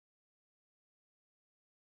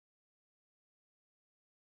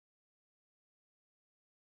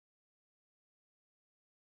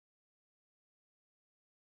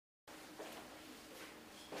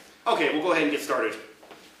Okay, we'll go ahead and get started.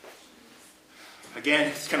 Again,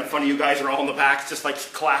 it's kind of funny you guys are all in the back. It's just like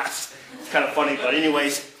class. It's kind of funny, but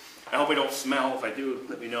anyways, I hope I don't smell. If I do,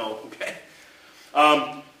 let me know, okay?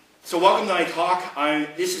 So welcome to my talk.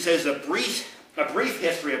 This is a brief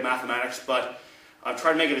history of mathematics, but I'm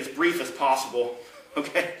trying to make it as brief as possible,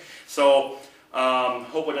 okay? So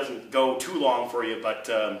hope it doesn't go too long for you, but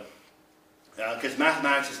because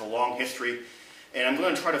mathematics is a long history, and I'm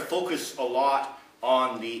going to try to focus a lot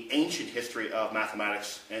on the ancient history of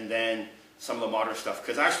mathematics and then some of the modern stuff,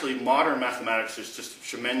 because actually modern mathematics is just a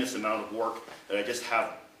tremendous amount of work that I just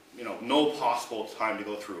have no possible time to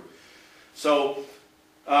go through. So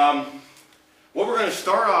what we're going to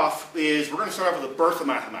start off is we're going to start off with the birth of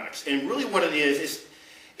mathematics, and really what it is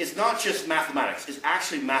it's not just mathematics, it's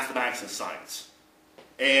actually mathematics and science.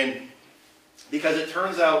 And because it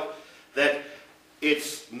turns out that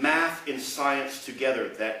it's math and science together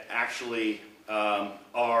that actually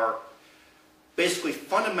are basically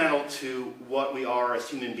fundamental to what we are as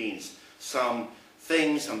human beings. Some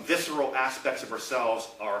things, some visceral aspects of ourselves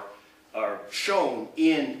are shown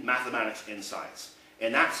in mathematics and science.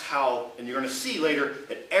 And that's how, and you're going to see later,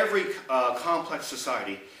 that every complex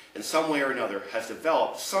society in some way or another has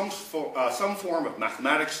developed some form of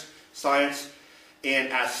mathematics, science, and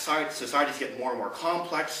as societies get more and more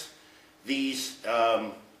complex, these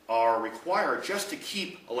are required just to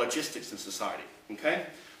keep logistics in society. Okay?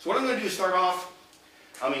 So what I'm going to do is start off,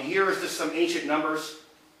 here is just some ancient numbers,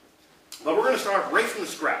 but we're going to start off right from the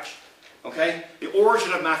scratch. Okay? The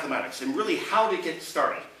origin of mathematics and really how to get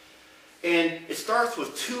started. And it starts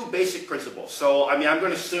with two basic principles. So, I'm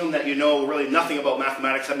going to assume that you know really nothing about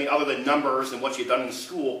mathematics, other than numbers and what you've done in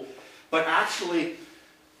school. But actually,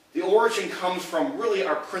 the origin comes from really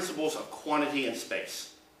our principles of quantity and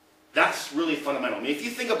space. That's really fundamental. If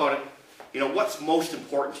you think about it, what's most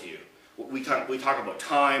important to you? We talk about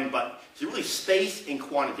time, but it's really space and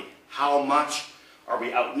quantity. How much? Are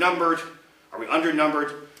we outnumbered? Are we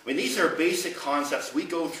undernumbered? These are basic concepts we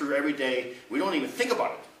go through every day. We don't even think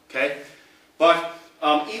about it. Okay? But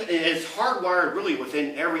it's hardwired really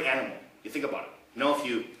within every animal. You think about it. If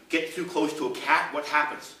you get too close to a cat, what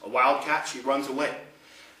happens? A wild cat, she runs away.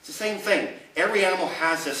 It's the same thing. Every animal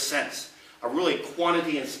has this sense of really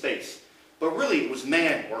quantity and space. But really it was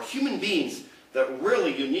man, or human beings, that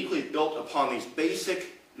really uniquely built upon these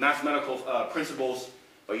basic mathematical principles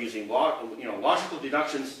by using logical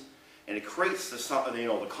deductions, and it creates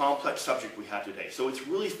the complex subject we have today. So it's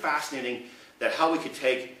really fascinating that how we could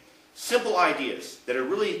take simple ideas that are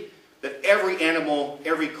really, that every animal,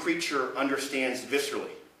 every creature understands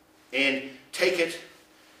viscerally, and take it,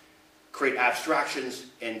 create abstractions,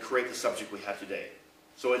 and create the subject we have today.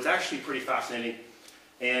 So it's actually pretty fascinating,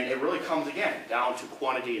 and it really comes, again, down to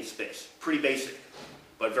quantity and space. Pretty basic,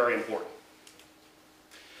 but very important.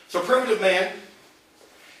 So primitive man,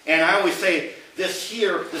 and I always say this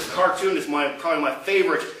cartoon is probably my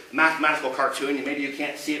favorite mathematical cartoon, and maybe you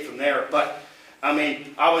can't see it from there, but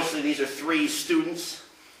obviously these are three students,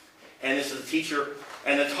 and this is a teacher,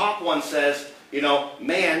 and the top one says,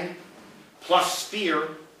 man plus sphere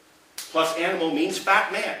plus animal means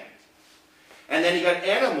fat man. And then you got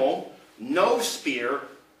animal, no sphere,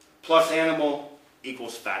 plus animal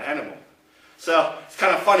equals fat animal. So it's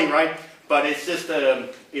kind of funny, right? But it's just an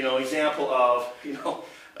example of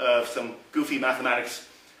some goofy mathematics,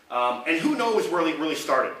 and who knows where it really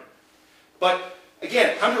started. But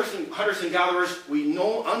again, hunters and gatherers, we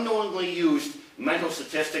unknowingly used mental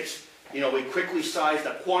statistics. We quickly sized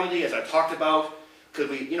up quantity, as I talked about, because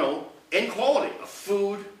and quality of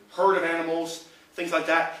food, herd of animals, things like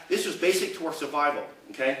that. This was basic to our survival.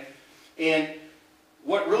 Okay, and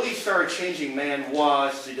what really started changing man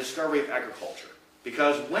was the discovery of agriculture.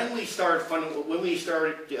 Because when we started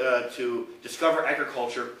to discover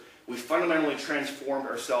agriculture, we fundamentally transformed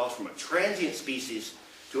ourselves from a transient species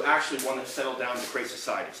to actually one that settled down to create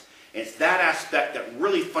societies. And it's that aspect that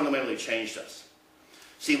really fundamentally changed us.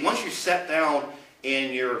 See, once you set down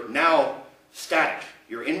and you're now static,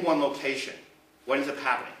 you're in one location, what ends up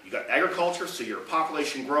happening? You got agriculture, so your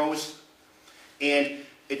population grows, and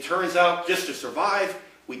it turns out just to survive,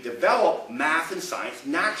 we develop math and science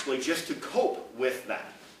naturally just to cope with that.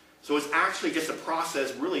 So it's actually just a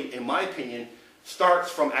process, really, in my opinion, starts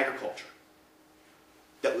from agriculture.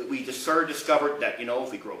 That we just sort of discovered that,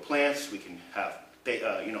 if we grow plants, we can have,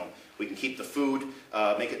 we can keep the food,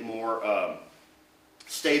 make it more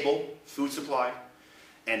stable food supply.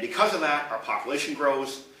 And because of that, our population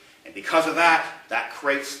grows. And because of that, that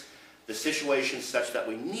creates the situation such that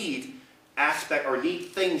we need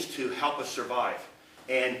things to help us survive.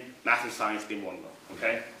 And math and science being one of them,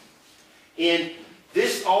 okay? And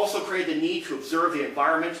This also created the need to observe the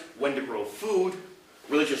environment, when to grow food,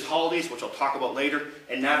 religious holidays, which I'll talk about later,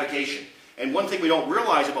 and navigation. And one thing we don't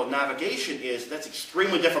realize about navigation is that's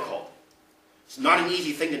extremely difficult. It's not an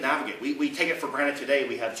easy thing to navigate. We take it for granted today.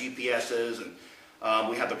 We have GPSs and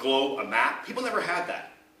we have the globe, a map. People never had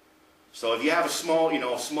that. So if you have a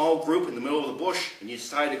small group in the middle of the bush and you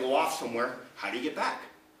decide to go off somewhere, how do you get back?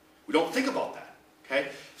 We don't think about that. Okay?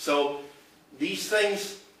 So these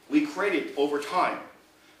things we created over time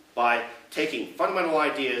by taking fundamental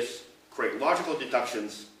ideas, create logical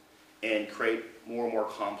deductions, and create more and more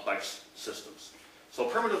complex systems. So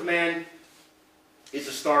primitive man is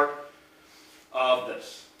the start of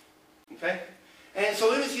this. Okay? And so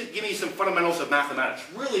let me give you some fundamentals of mathematics.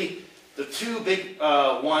 Really, the two big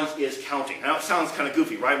ones is counting. Now it sounds kind of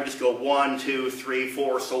goofy, right? We just go 1, 2, 3,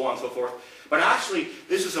 4, so on and so forth. But actually,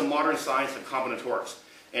 this is a modern science of combinatorics.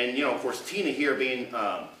 And of course, Tina here being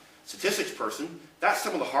a statistics person, that's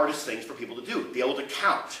some of the hardest things for people to do. Be able to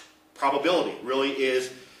count. Probability really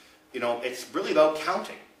is, it's really about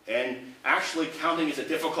counting. And actually, counting is a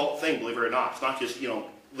difficult thing, believe it or not. It's not just,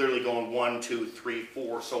 literally going 1, 2, 3,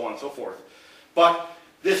 4, so on and so forth. But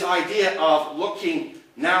this idea of looking,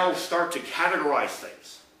 now start to categorize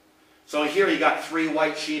things. So here you got 3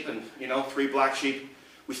 white sheep and 3 black sheep.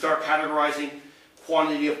 We start categorizing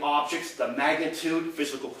quantity of objects, the magnitude,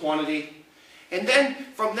 physical quantity. And then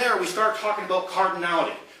from there we start talking about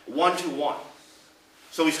cardinality, 1 to 1.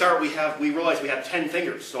 So we realize we have 10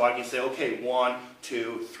 fingers. So I can say, okay, 1,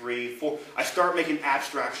 2, 3, 4. I start making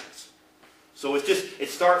abstractions. So it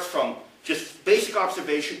starts from just basic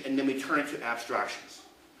observation, and then we turn it to abstractions.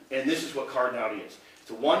 And this is what cardinality is.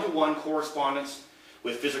 It's a one-to-one correspondence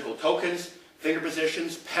with physical tokens, finger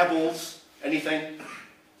positions, pebbles, anything,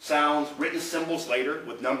 sounds, written symbols later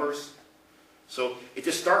with numbers. So it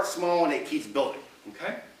just starts small and it keeps building.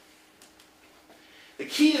 Okay? The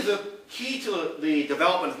key to the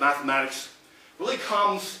development of mathematics really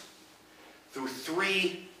comes through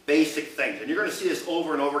 3 basic things. And you're going to see this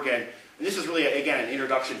over and over again. And this is really, again, an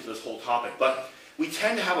introduction to this whole topic. But we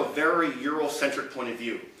tend to have a very Eurocentric point of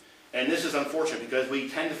view. And this is unfortunate because we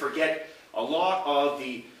tend to forget a lot of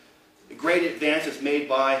the great advances made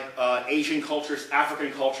by Asian cultures,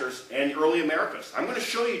 African cultures, and early Americas. I'm going to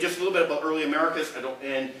show you just a little bit about early Americas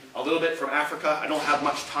and a little bit from Africa. I don't have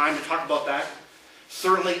much time to talk about that.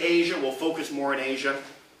 Certainly Asia, we'll focus more in Asia.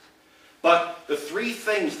 But the 3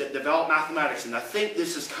 things that develop mathematics, and I think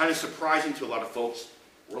this is kind of surprising to a lot of folks,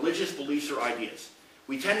 religious beliefs or ideas.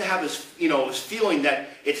 We tend to have this, this feeling that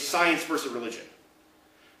it's science versus religion.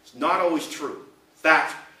 It's not always true. In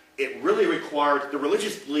fact, it really required, the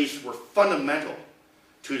religious beliefs were fundamental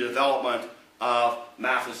to the development of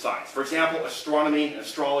math and science. For example, astronomy and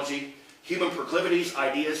astrology, human proclivities,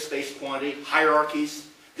 ideas, space quantity, hierarchies.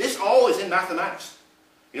 This all is in mathematics.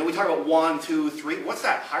 We talk about 1, 2, 3. What's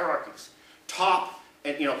that? Hierarchies. Top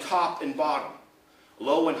and bottom.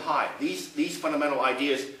 Low and high. These fundamental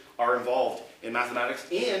ideas are involved in mathematics,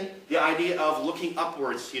 and the idea of looking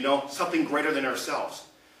upwards, something greater than ourselves.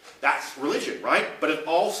 That's religion, right? But it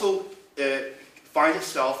also finds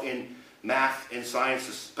itself in math and science,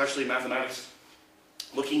 especially mathematics,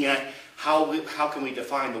 looking at how can we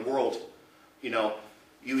define the world,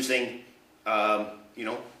 using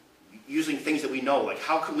using things that we know, like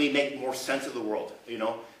how can we make more sense of the world,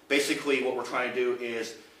 Basically what we're trying to do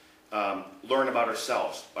is learn about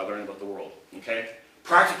ourselves by learning about the world, okay?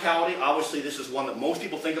 Practicality, obviously this is one that most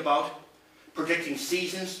people think about. Predicting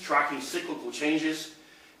seasons, tracking cyclical changes,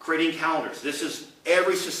 creating calendars. This is,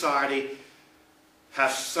 every society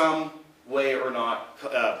has some way or not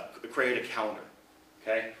created a calendar,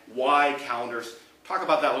 okay? Why calendars? Talk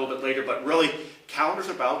about that a little bit later, but really calendars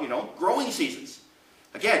are about, growing seasons.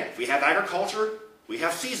 Again, if we have agriculture, we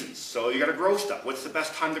have seasons, so you got to grow stuff. What's the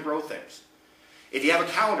best time to grow things? If you have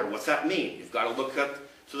a calendar, what's that mean? You've got to look up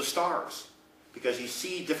to the stars because you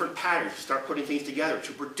see different patterns. You start putting things together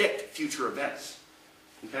to predict future events.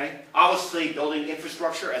 Okay? Obviously, building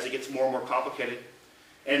infrastructure as it gets more and more complicated.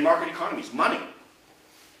 And market economies, money.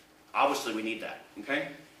 Obviously, we need that. Okay?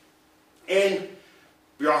 And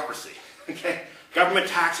bureaucracy. Okay? Government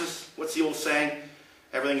taxes. What's the old saying?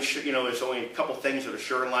 Everything is, there's only a couple things that are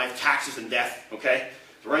sure in life. Taxes and death. Okay?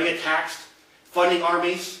 So we're going to get taxed. Funding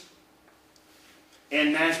armies.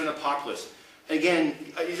 And management of populace. Again,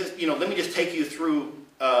 let me just take you through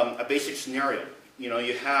a basic scenario.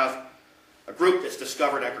 You have a group that's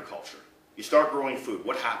discovered agriculture. You start growing food.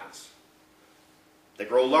 What happens? They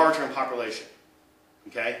grow larger in population.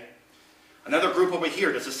 Okay? Another group over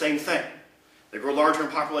here does the same thing. They grow larger in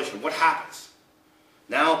population. What happens?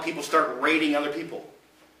 Now people start raiding other people.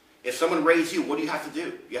 If someone raids you, what do you have to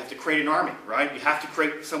do? You have to create an army, right? You have to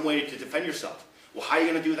create some way to defend yourself. Well, how are you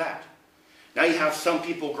going to do that? Now you have some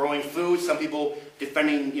people growing food, some people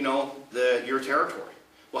defending, your territory.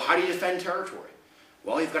 Well, how do you defend territory?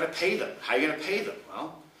 Well, you've got to pay them. How are you going to pay them?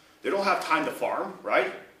 Well, they don't have time to farm,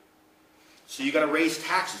 right? So you've got to raise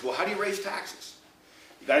taxes. Well, how do you raise taxes?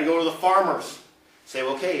 You've got to go to the farmers. Say,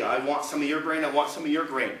 okay, I want some of your grain, I want some of your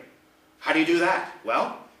grain. How do you do that?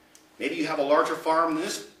 Well, maybe you have a larger farm than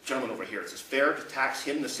this gentleman over here. Is it fair to tax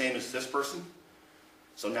him the same as this person?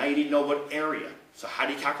 So now you need to know what area. So how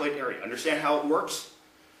do you calculate area? Understand how it works?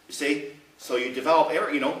 You see, so you develop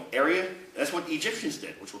area. That's what the Egyptians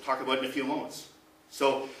did, which we'll talk about in a few moments.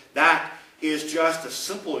 So that is just a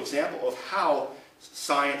simple example of how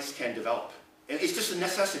science can develop. And it's just a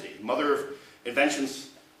necessity. Mother of inventions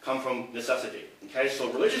come from necessity. Okay,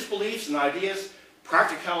 so religious beliefs and ideas,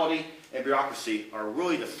 practicality, and bureaucracy are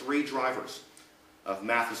really the three drivers of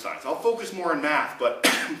math and science. I'll focus more on math, but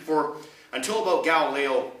until about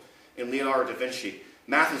Galileo and Leonardo da Vinci,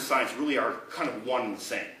 math and science really are kind of one and the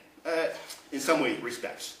same, in some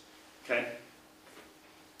respects. Okay?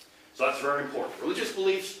 So that's very important. Religious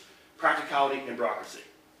beliefs, practicality, and bureaucracy.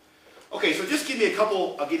 Okay, so just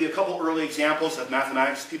I'll give you a couple early examples of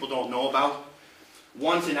mathematics people don't know about.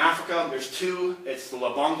 One's in Africa, there's two. It's the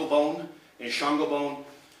Labongo bone and Shango bone.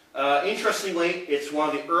 Interestingly, it's one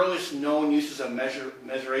of the earliest known uses of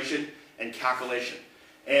measuration and calculation.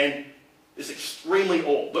 And it's extremely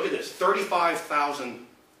old. Look at this, 35,000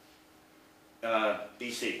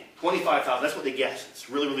 BC. 25,000, that's what they guess. It's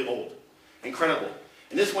really, really old. Incredible.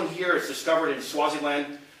 And this one here is discovered in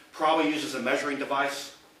Swaziland, probably uses a measuring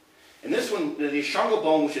device. And this one, the Shango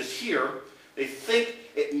bone, which is here, they think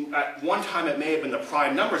at one time it may have been the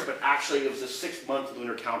prime numbers, but actually it was a 6-month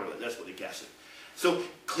lunar calendar. That's what they guessed. So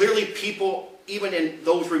clearly people, even in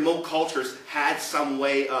those remote cultures, had some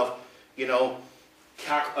way of,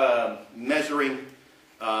 measuring.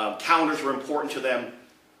 Calendars were important to them.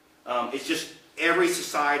 It's just every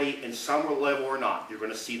society, in some level or not, you're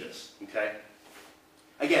going to see this. Okay.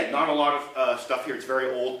 Again, not a lot of stuff here. It's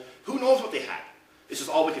very old. Who knows what they had? This is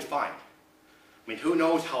all we could find. I mean, who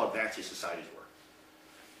knows how advanced these societies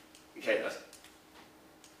were? Okay,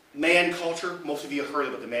 Mayan culture. Most of you have heard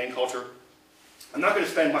about the Mayan culture. I'm not going to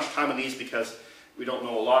spend much time on these because we don't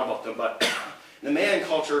know a lot about them, but in the Mayan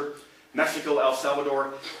culture, Mexico, El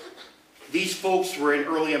Salvador, these folks were in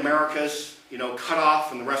early Americas, cut off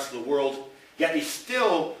from the rest of the world, yet they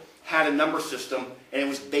still had a number system, and it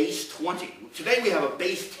was base 20. Today we have a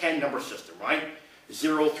base 10 number system, right?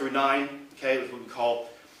 0 through 9, okay, is what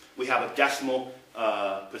we have a decimal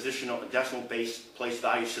decimal base place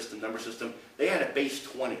value system, number system. They had a base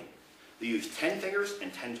 20. They used 10 fingers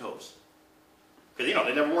and 10 toes. Because,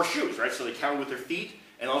 they never wore shoes, right? So they counted with their feet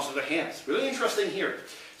and also their hands. Really interesting here.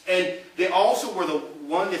 And they also were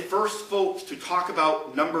one of the first folks to talk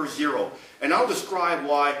about number 0. And I'll describe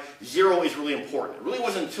why 0 is really important. It really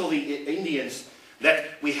wasn't until the Indians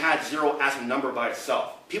that we had 0 as a number by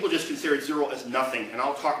itself. People just considered 0 as nothing, and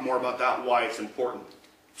I'll talk more about that, why it's important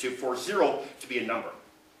for 0 to be a number.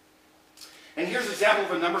 And here's an example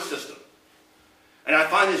of a number system. And I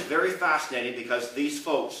find this very fascinating because these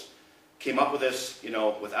folks came up with this,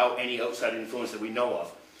 without any outside influence that we know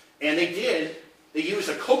of. And they used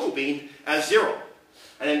a cocoa bean as 0.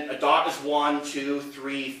 And then a dot is 1, 2,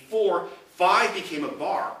 3, 4. 5 became a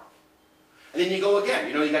bar. And then you go again.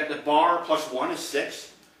 You got the bar plus 1 is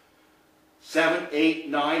 6. 7, 8,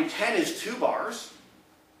 9, 10 is 2 bars.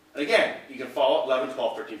 And again, you can follow 11,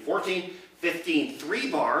 12, 13, 14, 15,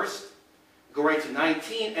 3 bars. Go right to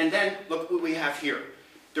 19. And then look what we have here.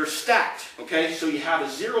 They're stacked. Okay, so you have a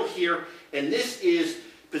 0 here. And this is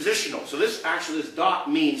positional. So this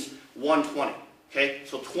dot means 120. Okay,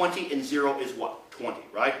 so 20 and 0 is what? 20,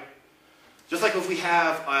 right? Just like if I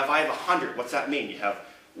have 100, what's that mean? You have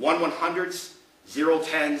 1 100s, 0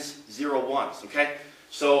 10s, 0 1s, okay?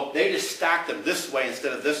 So they just stack them this way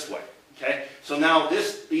instead of this way, okay? So now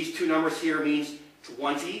these two numbers here means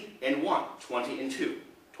 20 and 1, 20 and 2,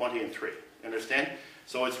 20 and 3, understand?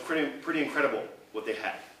 So it's pretty incredible what they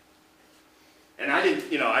had. And I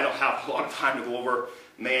don't have a lot of time to go over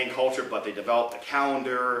Mayan culture, but they developed a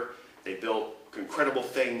calendar, they built incredible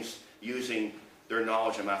things using their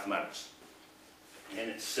knowledge of mathematics. And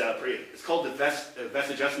it's called the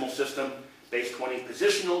Vestidecimal system, base 20,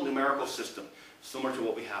 positional numerical system, similar to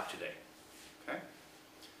what we have today. Okay?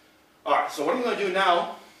 All right, so what I'm going to do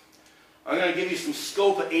now, I'm going to give you some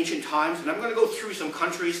scope of ancient times, and I'm going to go through some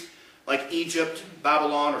countries like Egypt,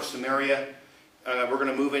 Babylon, or Sumeria. We're going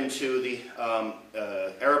to move into the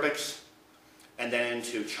Arabics, and then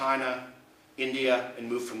into China, India, and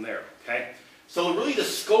move from there. Okay? So really the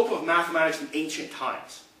scope of mathematics in ancient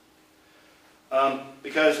times.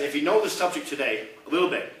 Because if you know the subject today, a little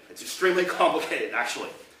bit, it's extremely complicated actually.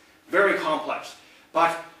 Very complex.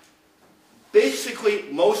 But basically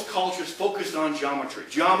most cultures focused on geometry.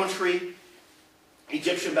 Geometry,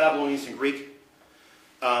 Egyptian, Babylonians, and Greek.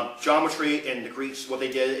 Geometry in the Greeks, what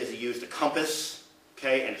they did is they used a compass,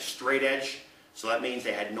 okay, and a straight edge. So that means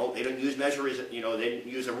they didn't use measures, they didn't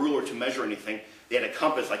use a ruler to measure anything. They had a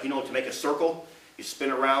compass, like, to make a circle, you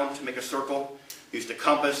spin around to make a circle, used a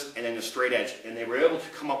compass and then a straight edge. And they were able to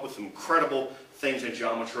come up with some incredible things in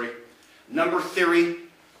geometry. Number theory,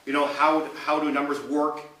 how do numbers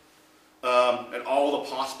work, and all the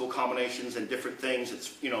possible combinations and different things.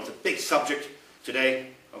 It's a big subject today,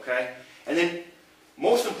 okay? And then,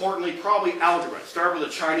 most importantly, probably algebra. It started with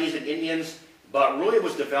the Chinese and Indians, but really it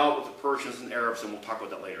was developed with the Persians and Arabs, and we'll talk about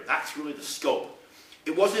that later. That's really the scope.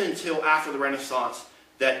 It wasn't until after the Renaissance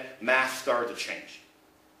that math started to change,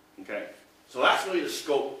 okay? So that's really the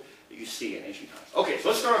scope that you see in ancient times. Okay, so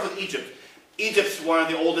let's start off with Egypt. Egypt's one of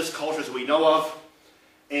the oldest cultures we know of,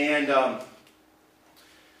 and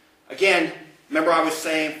again, remember I was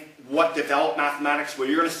saying what developed mathematics? Well,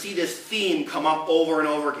 you're going to see this theme come up over and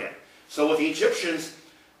over again. So with the Egyptians,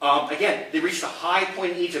 again, they reached a high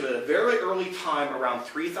point in Egypt at a very early time, around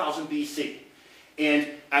 3000 BC. And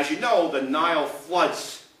as you know, the Nile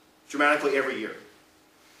floods dramatically every year.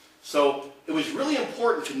 So it was really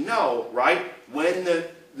important to know, right, when the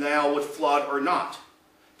Nile would flood or not.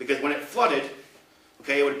 Because when it flooded,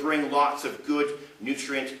 okay, it would bring lots of good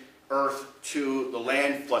nutrient earth to the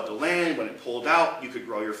land, flood the land. When it pulled out, you could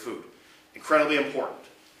grow your food. Incredibly important.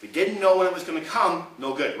 If you didn't know when it was going to come,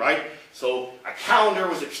 no good, right? So a calendar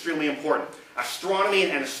was extremely important.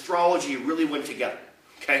 Astronomy and astrology really went together,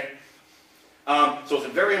 okay? So it's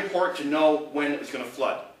very important to know when it was going to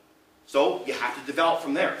flood. So you have to develop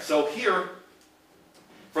from there. So here,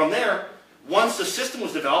 from there, once the system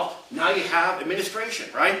was developed, now you have administration,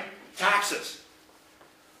 right? Taxes.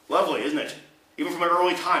 Lovely, isn't it? Even from an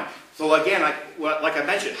early time. So again, like I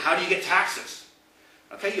mentioned, how do you get taxes?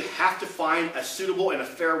 Okay, you have to find a suitable and a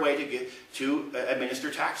fair way to administer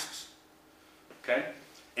taxes. Okay?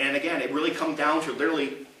 And again, it really comes down to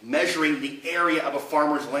literally measuring the area of a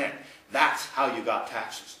farmer's land. That's how you got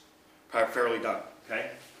taxes. Fairly done. Okay?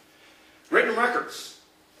 Written records.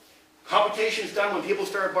 Computations done when people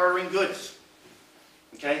started bartering goods.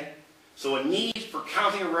 Okay? So a need for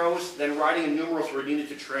counting arose, then writing in numerals were needed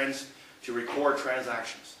to record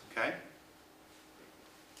transactions. Okay?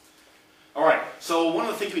 Alright, so one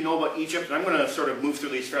of the things we know about Egypt, and I'm going to sort of move through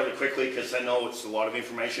these fairly quickly because I know it's a lot of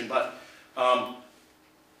information, but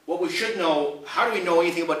what we should know, how do we know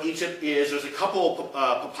anything about Egypt is there's a couple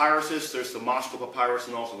papyruses. There's the Moscow papyrus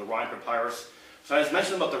and also the Rhine papyrus. So I just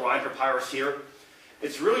mentioned about the Rhine papyrus here.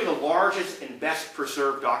 It's really the largest and best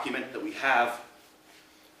preserved document that we have,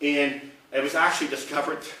 and it was actually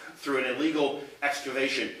discovered through an illegal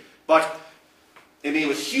excavation. But, I mean, it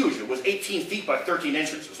was huge. It was 18 feet by 13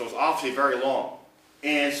 inches, so it was obviously very long.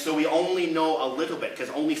 And so we only know a little bit, because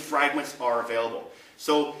only fragments are available.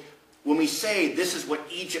 So when we say this is what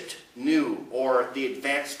Egypt knew, or the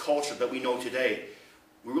advanced culture that we know today,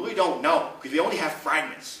 we really don't know, because we only have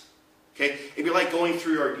fragments. Okay? It'd be like going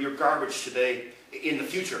through your garbage today, in the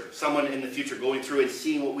future, someone in the future going through and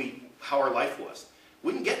seeing how our life was.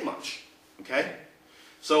 Wouldn't get much. Okay?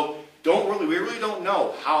 So we really don't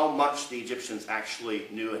know how much the Egyptians actually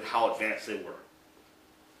knew and how advanced they were.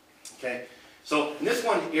 Okay? So in this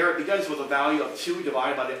one here, it begins with a value of 2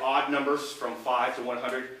 divided by the odd numbers from 5 to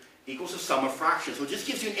 100 equals the sum of fractions. So it just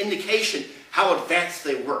gives you an indication how advanced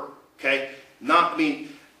they were. Okay?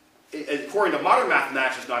 According to modern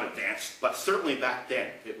mathematics, it's not advanced, but certainly back then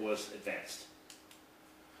it was advanced.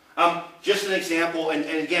 Just an example, and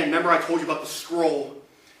again, remember I told you about the scroll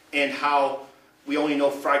and how we only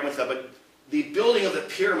know fragments of it. The building of the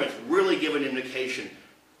pyramids really give an indication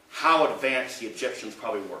how advanced the Egyptians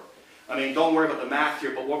probably were. I mean, don't worry about the math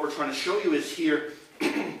here, but what we're trying to show you is here,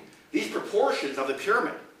 these proportions of the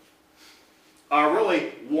pyramid are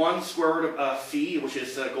really 1 square root of phi, which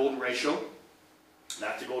is the golden ratio.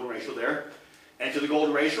 That's the golden ratio there. And to the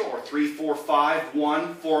golden ratio, or 3, 4, 5,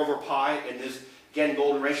 1, 4 over pi, and this, again,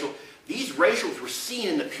 golden ratio. These ratios were seen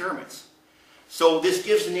in the pyramids. So this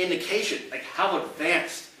gives an indication, like how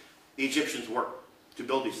advanced the Egyptians were to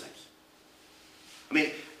build these things. I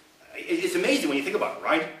mean, it's amazing when you think about it,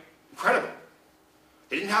 right? Incredible.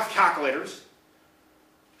 They didn't have calculators.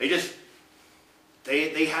 They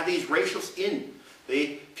had these ratios in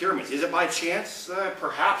the pyramids. Is it by chance?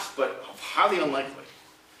 Perhaps, but highly unlikely.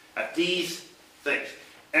 At these things.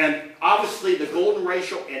 And obviously the golden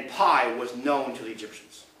ratio and pi was known to the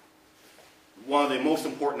Egyptians. one of the most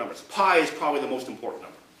important numbers. Pi is probably the most important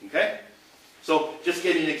number. Okay? So just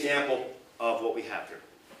give you an example of what we have here.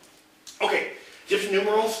 Okay, Egyptian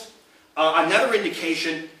numerals, another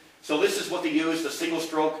indication, so this is what they use, the single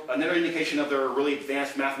stroke. Another indication of their really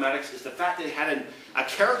advanced mathematics is the fact that they had a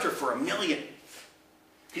character for 1,000,000.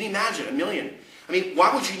 Can you imagine 1,000,000? I mean,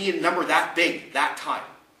 why would you need a number that big, that time?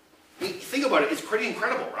 I mean, think about it, it's pretty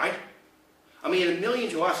incredible, right? I mean,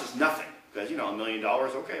 1,000,000 to us is nothing, because, you know, $1 million,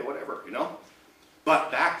 okay, whatever, you know?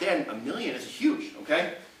 But back then, 1,000,000 is huge,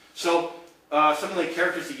 okay? So, some of the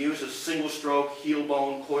characters they use is single stroke, heel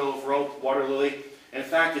bone, coil of rope, water lily. In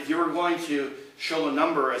fact, if you were going to show the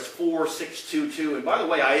number as 4622, and by the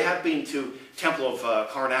way, I have been to Temple of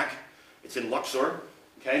Karnak. It's in Luxor,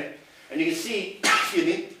 okay? And you can see, excuse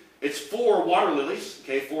me, it's 4 water lilies,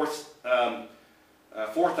 okay,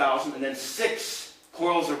 4,000, and then 6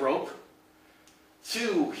 coils of rope,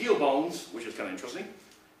 2 heel bones, which is kind of interesting,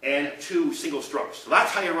 and 2 single strokes. So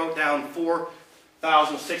that's how you wrote down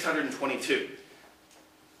 4,622.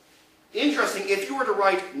 Interesting, if you were to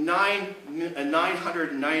write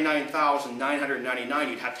 999,999,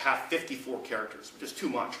 you'd have to have 54 characters, which is too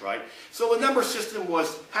much, right? So the number system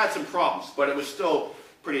had some problems, but it was still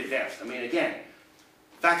pretty advanced. I mean, again,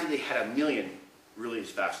 the fact that they had 1,000,000 really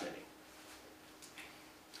is fascinating.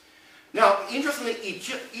 Now, interestingly,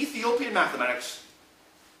 Ethiopian mathematics,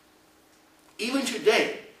 even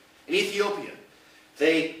today in Ethiopia,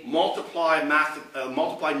 they multiply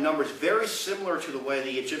numbers very similar to the way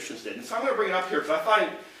the Egyptians did. And so I'm going to bring it up here because I find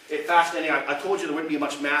it fascinating. I told you there wouldn't be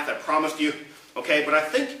much math, I promised you. Okay, but I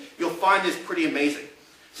think you'll find this pretty amazing.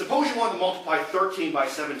 Suppose you want to multiply 13 by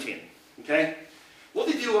 17. Okay? What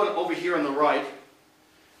they do over here on the right,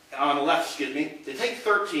 on the left, excuse me, they take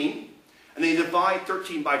 13 and they divide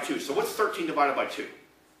 13 by 2. So what's 13 divided by 2?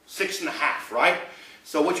 6.5, right?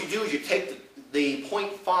 So what you do is you take the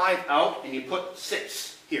 0.5 out and you put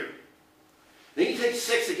 6 here. Then you take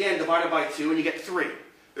 6 again divided by 2 and you get 3.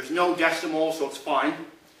 There's no decimal, so it's fine.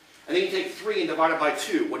 And then you take 3 and divide it by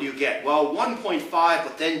 2. What do you get? Well, 1.5,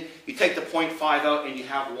 but then you take the 0.5 out and you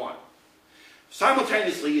have 1.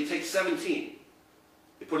 Simultaneously, you take 17.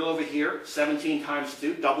 You put it over here, 17 times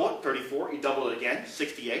 2, double it, 34. You double it again,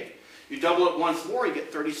 68. You double it once more, you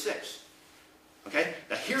get 36. Okay?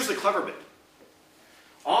 Now here's the clever bit.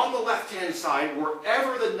 On the left-hand side,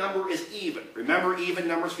 wherever the number is even, remember even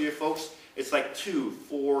numbers for you folks? It's like 2,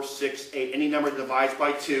 4, 6, 8, any number that divides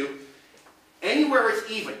by 2. Anywhere it's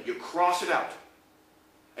even, you cross it out.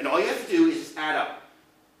 And all you have to do is just add up.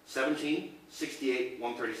 17, 68,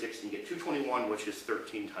 136, and you get 221, which is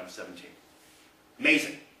 13 times 17.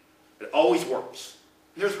 Amazing. It always works.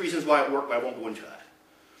 There's reasons why it worked, but I won't go into that.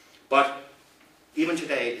 But even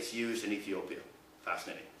today, it's used in Ethiopia.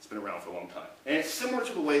 Fascinating. It's been around for a long time. And it's similar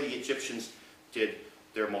to the way the Egyptians did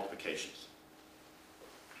their multiplications.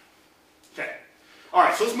 Okay. All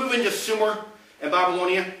right, so let's move into Sumer and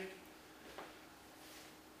Babylonia.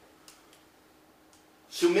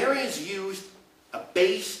 Sumerians used a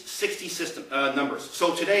base 60 system numbers.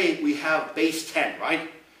 So today we have base 10,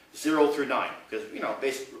 right? 0 through 9, because, you know,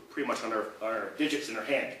 base pretty much on our digits in our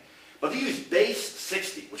hand. But they use base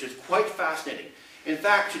 60, which is quite fascinating. In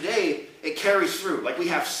fact, today it carries through. Like we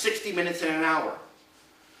have 60 minutes in an hour,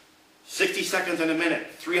 60 seconds in a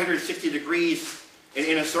minute, 360 degrees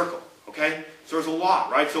in a circle. Okay, so there's a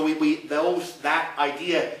lot, right? So that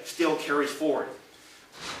idea still carries forward.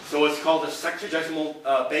 So it's called the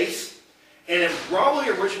sexagesimal base, and it probably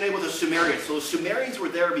originated with the Sumerians. So the Sumerians were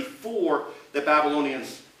there before the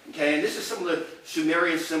Babylonians. Okay, and this is some of the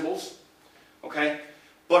Sumerian symbols. Okay,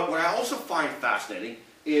 but what I also find fascinating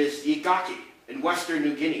is the Igaki in Western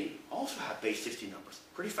New Guinea also have base 60 numbers.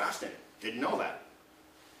 Pretty fascinating. Didn't know that.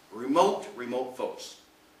 Remote folks.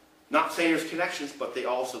 Not saying there's connections, but they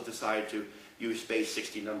also decided to use base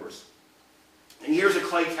 60 numbers. And here's a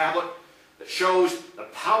clay tablet that shows the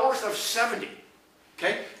powers of 70.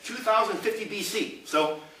 Okay, 2050 BC.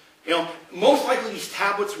 So, you know, most likely these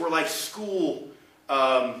tablets were like school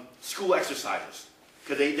exercises,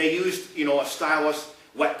 because they used, you know, a stylus,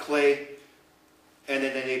 wet clay, and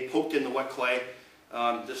then they poked in the wet clay.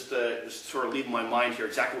 Just sort of leave in my mind here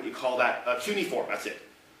exactly what you call that. Cuneiform, that's it.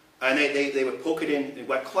 And they would poke it in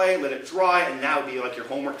wet clay, let it dry, and that would be like your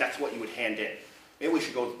homework. That's what you would hand in. Maybe we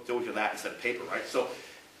should go to that instead of paper, right? So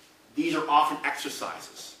these are often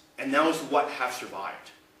exercises, and those what have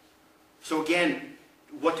survived. So again,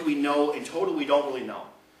 what do we know? In total, we don't really know.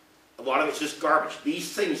 A lot of it's just garbage.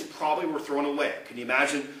 These things probably were thrown away. Can you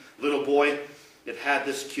imagine a little boy that had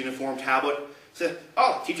this cuneiform tablet? Said,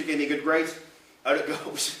 oh, teacher gave me good grades. Out it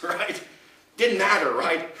goes, right? Didn't matter,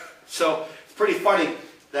 right? So it's pretty funny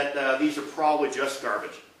that these are probably just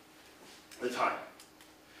garbage. the time.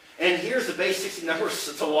 And here's the base 60 numbers.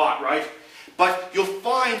 It's a lot, right? But you'll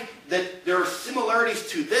find that there are similarities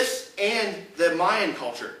to this and the Mayan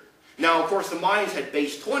culture. Now, of course, the Mayans had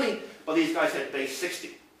base 20, but these guys had base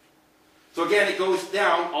 60. So again, it goes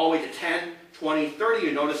down all the way to 10, 20, 30.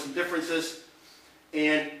 You notice some differences.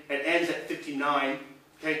 And it ends at 59.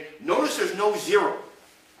 Okay? Notice there's no zero.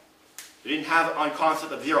 They didn't have it on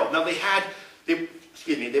concept of zero. Now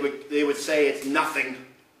they would say it's nothing.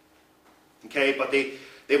 Okay? But they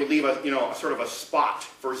would leave a sort of a spot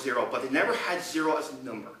for zero, but they never had zero as a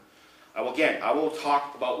number. I will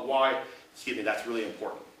talk about why, that's really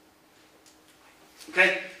important.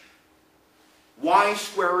 Okay? Why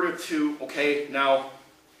square root of 2? Okay, now,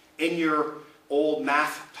 in your old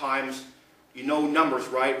math times, you know numbers,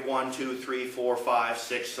 right? 1, 2, 3, 4, 5,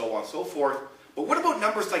 6, so on and so forth. But what about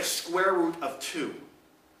numbers like square root of 2?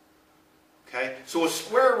 Okay? So a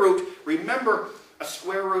square root, remember, a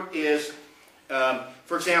square root is,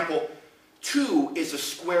 for example, 2 is a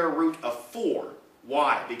square root of 4.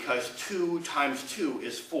 Why? Because 2 times 2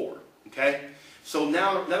 is 4. Okay? So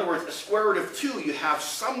now, in other words, a square root of 2, you have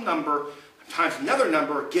some number times another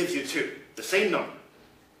number gives you 2. The same number.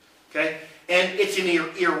 Okay? And it's an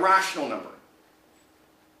irrational number.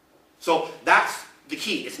 So that's the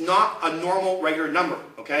key. It's not a normal, regular number.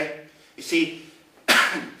 Okay? You see,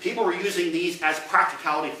 people were using these as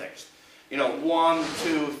practicality things. 1,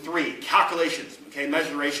 2, 3, calculations, okay,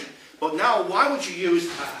 measuration. But now, why would you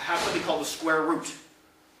have something called the square root?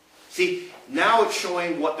 See, now it's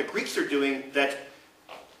showing what the Greeks are doing, that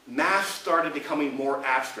math started becoming more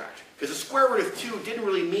abstract. Because the square root of 2 didn't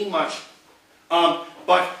really mean much.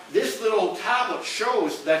 But this little tablet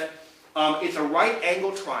shows that it's a right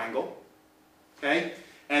angle triangle, okay?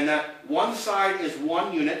 And that one side is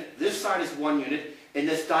 1 unit, this side is 1 unit, and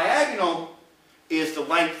this diagonal is the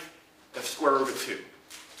length of square root of 2.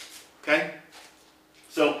 Okay?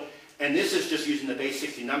 So, and this is just using the base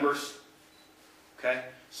 60 numbers. Okay?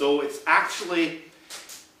 So it's actually,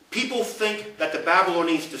 people think that the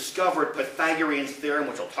Babylonians discovered Pythagorean's theorem,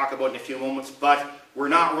 which I'll talk about in a few moments, but we're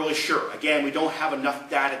not really sure. Again, we don't have enough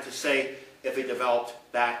data to say if they developed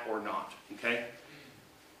that or not. Okay?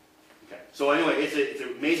 Okay. So anyway, it's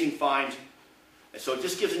an amazing find. And so it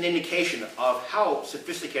just gives an indication of how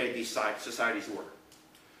sophisticated these societies were.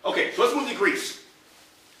 Okay, so let's move to Greece.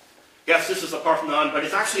 Yes, this is a Parthenon, but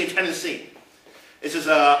it's actually in Tennessee. This is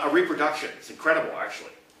a reproduction. It's incredible, actually.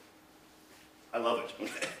 I love it.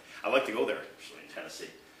 I like to go there, actually, in Tennessee.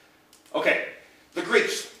 Okay, the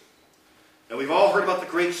Greeks. Now, we've all heard about the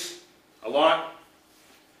Greeks a lot,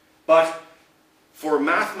 but for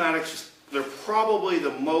mathematics, they're probably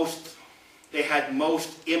they had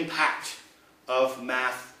most impact of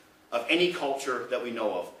math of any culture that we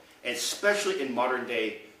know of, and especially in modern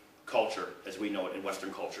day culture as we know it in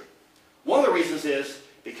Western culture. One of the reasons is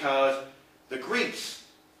because the Greeks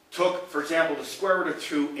took, for example, the square root of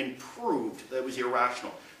 2 and proved that it was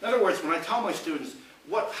irrational. In other words, when I tell my students,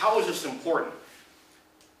 how is this important?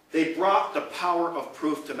 They brought the power of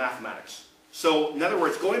proof to mathematics. So, in other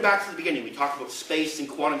words, going back to the beginning, we talked about space and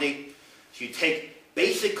quantity. So you take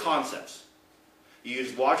basic concepts, you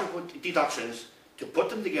use logical deductions to put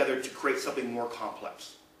them together to create something more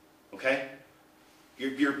complex. Okay?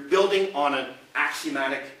 You're building on an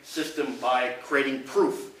axiomatic system by creating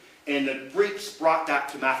proof. And the Greeks brought that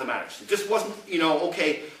to mathematics. It just wasn't,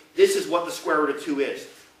 okay, this is what the square root of 2 is.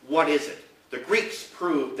 What is it? The Greeks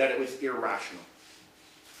proved that it was irrational.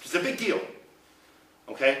 It's a big deal.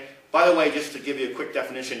 Okay? By the way, just to give you a quick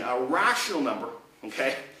definition, a rational number,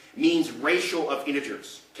 okay, means ratio of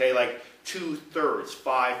integers. Okay, like 2/3,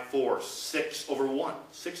 5/4, 6/1.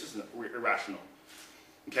 6 is irrational.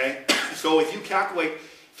 Okay? So if you calculate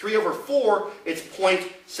 3/4, it's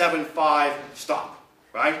 0.75 stop,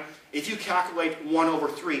 right? If you calculate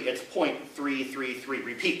 1/3, it's 0.333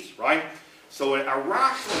 repeats, right? So a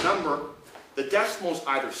rational number, the decimals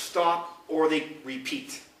either stop or they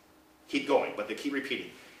repeat. Keep going, but they keep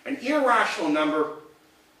repeating. An irrational number,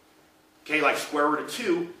 okay, like square root of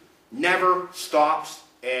 2, never stops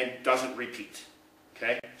and doesn't repeat.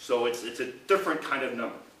 Okay? So it's a different kind of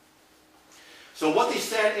number. So what they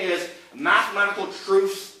said is mathematical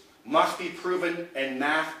truths must be proven and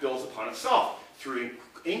math builds upon itself. Through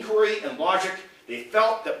inquiry and logic, they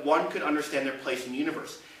felt that one could understand their place in the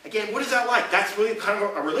universe. Again, what is that like? That's really kind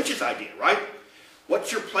of a religious idea, right?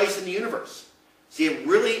 What's your place in the universe? See, it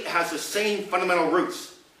really has the same fundamental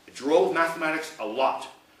roots. It drove mathematics a lot.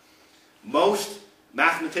 Most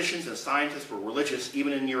mathematicians and scientists were religious,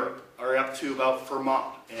 even in Europe, are up to about Fermat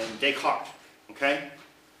and Descartes. Okay?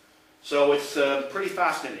 So it's pretty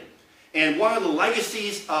fascinating. And one of the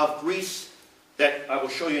legacies of Greece that I will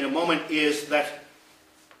show you in a moment is that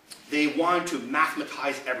they wanted to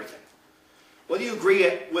mathematize everything. Whether you agree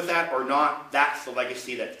with that or not, that's the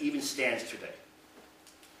legacy that even stands today.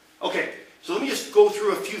 Okay, so let me just go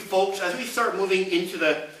through a few folks as we start moving into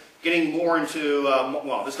getting more into,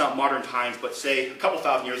 well, it's not modern times, but say a couple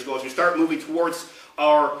thousand years ago, as we start moving towards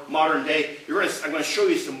our modern day, I'm going to show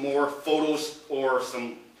you some more photos or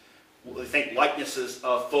some, I think, likenesses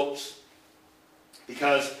of folks.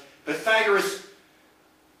 Because Pythagoras,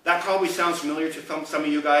 that probably sounds familiar to some of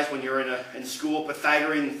you guys when you're in school.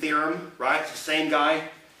 Pythagorean theorem, right? It's the same guy.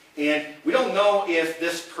 And we don't know if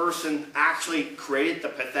this person actually created the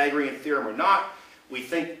Pythagorean theorem or not. We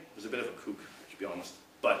think it was a bit of a kook, to be honest.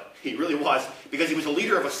 But he really was, because he was a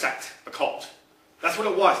leader of a sect, a cult. That's what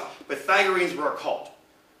it was. Pythagoreans were a cult.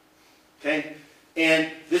 Okay?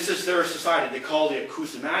 And this is their society. They called it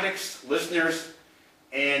acousmatics, listeners,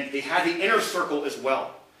 and they had the inner circle as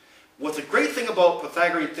well. What's a great thing about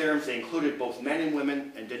Pythagorean theorems, they included both men and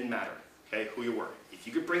women, and didn't matter, okay, who you were. If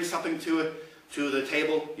you could bring something to the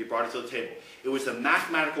table, you brought it to the table. It was a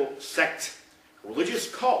mathematical sect,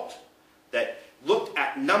 religious cult, that looked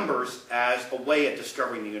at numbers as a way of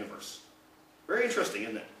discovering the universe. Very interesting,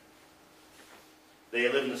 isn't it?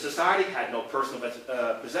 They lived in a society, had no personal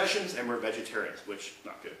possessions, and were vegetarians, which,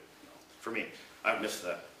 not good. For me, I've missed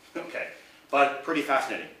that. Okay, but pretty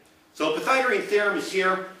fascinating. So Pythagorean theorem is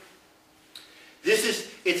here.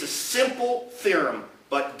 It's a simple theorem,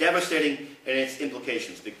 but devastating in its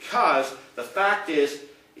implications, because the fact is,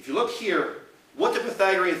 if you look here, what the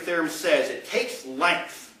Pythagorean theorem says, it takes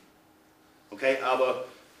length, okay, of a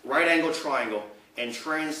right angle triangle and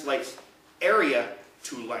translates area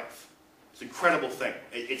to length. It's an incredible thing.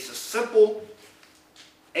 It's a simple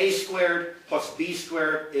a squared plus b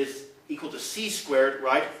squared is equal to c squared,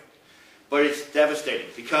 right? But it's devastating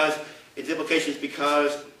because its implications,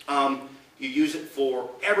 because you use it for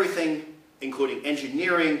everything, including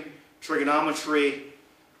engineering, trigonometry,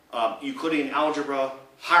 Euclidean algebra,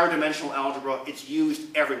 higher dimensional algebra. It's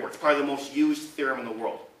used everywhere. It's probably the most used theorem in the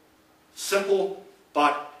world. Simple,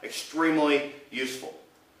 but extremely useful.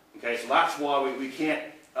 Okay, so that's why we can't...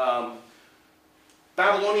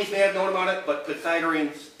 Babylonians may have known about it, but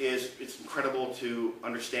Pythagoreans, it's incredible to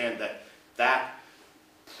understand that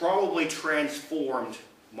probably transformed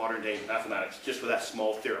modern day mathematics just with that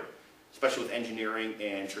small theorem, especially with engineering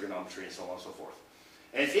and trigonometry and so on and so forth.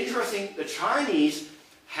 And it's interesting, the Chinese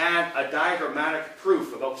had a diagrammatic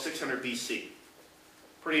proof about 600 BC.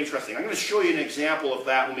 Pretty interesting. I'm going to show you an example of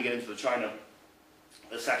that when we get into the China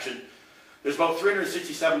section. There's about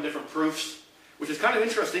 367 different proofs, which is kind of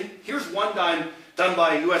interesting. Here's one done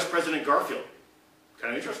by US President Garfield.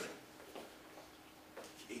 Kind of interesting.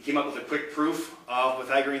 He came up with a quick proof of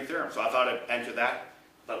Pythagorean theorem, so I thought I'd enter that.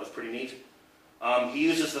 I thought it was pretty neat. He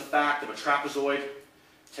uses the fact of a trapezoid,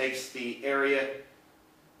 takes the area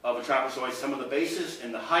of a trapezoid, sum of the bases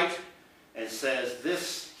and the height, and says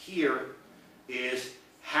this here is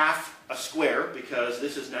half a square, because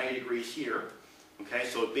this is 90 degrees here. Okay,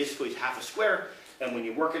 so it basically is half a square, and when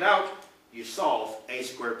you work it out, you solve a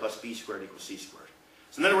squared plus b squared equals c squared.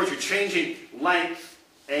 So in other words, you're changing length,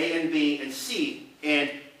 a and b and c, and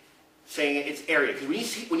saying its area. Because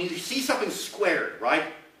when you see something squared, right,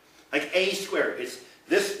 like a squared, it's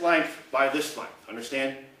this length by this length,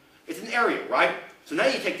 understand? It's an area, right? So now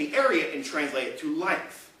you take the area and translate it to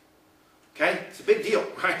length. Okay? It's a big deal,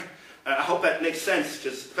 right? I hope that makes sense,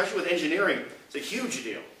 because especially with engineering, it's a huge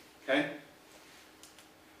deal. Okay?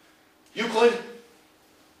 Euclid,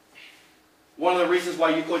 one of the reasons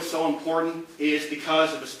why Euclid's so important is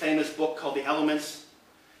because of his famous book called The Elements.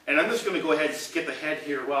 And I'm just going to go ahead and skip ahead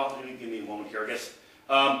here. Well, give me a moment here, I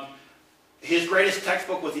guess. His greatest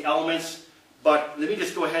textbook was The Elements, but let me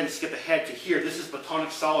just go ahead and skip ahead to here. This is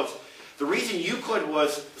Platonic solids. The reason Euclid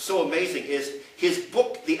was so amazing is his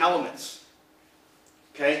book, The Elements,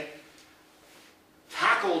 okay,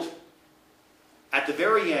 tackled, at the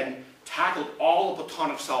very end, tackled all the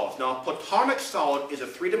Platonic solids. Now, a Platonic solid is a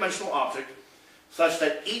three-dimensional object such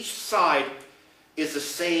that each side is the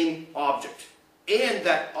same object. And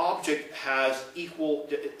that object has equal,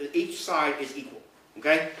 each side is equal.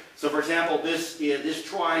 Okay? So for example, this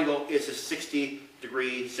triangle is a 60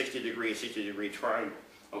 degree, 60 degree, 60 degree triangle.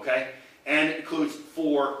 Okay? And it includes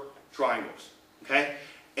 4 triangles. Okay?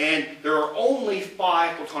 And there are only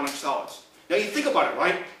 5 Platonic solids. Now you think about it,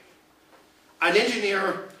 right? An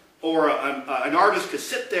engineer or an artist could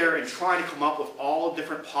sit there and try to come up with all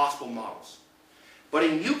different possible models. But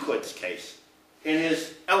in Euclid's case, in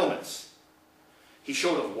his Elements, he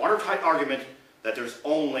showed a watertight argument that there's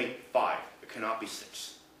only 5. There cannot be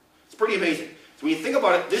 6. It's pretty amazing. So when you think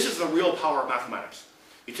about it, this is the real power of mathematics.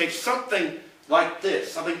 You take something like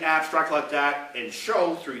this, something abstract like that, and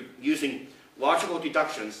show through using logical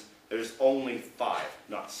deductions there's only 5,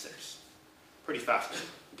 not 6. Pretty fascinating,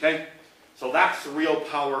 okay? So that's the real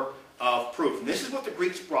power of proof. And this is what the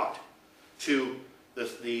Greeks brought to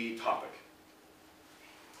the topic.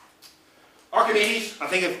 Archimedes, I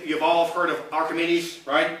think if you've all heard of Archimedes,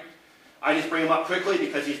 right? I just bring him up quickly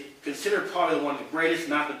because he's considered probably one of the greatest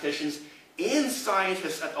mathematicians and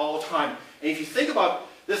scientists at all time. And if you think about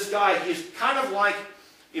this guy, he's kind of like,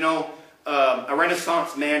 you know, a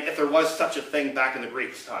Renaissance man, if there was such a thing back in the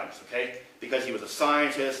Greeks' times, okay? Because he was a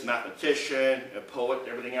scientist, mathematician, a poet,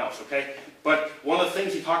 everything else, okay? But one of the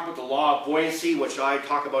things he talked about, the law of buoyancy, which I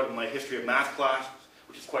talk about in my history of math class,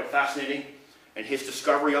 which is quite fascinating, and his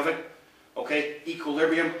discovery of it, okay?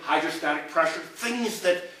 Equilibrium, hydrostatic pressure, things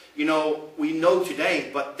that, you know, we know today,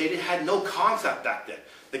 but they had no concept back then.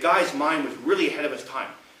 The guy's mind was really ahead of his time.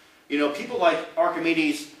 You know, people like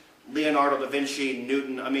Archimedes, Leonardo da Vinci,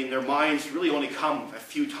 Newton, I mean, their minds really only come a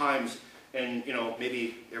few times in, you know,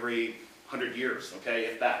 maybe every 100 years, okay,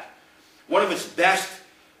 if that. One of his best,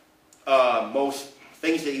 most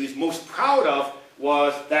things that he was most proud of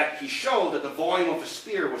was that he showed that the volume of a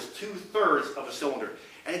sphere was 2/3 of a cylinder.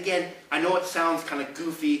 And again, I know it sounds kind of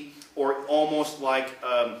goofy or almost like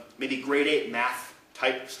maybe grade 8 math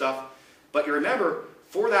type stuff, but you remember,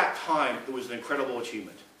 for that time, it was an incredible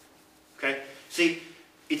achievement. Okay? See,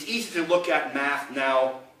 it's easy to look at math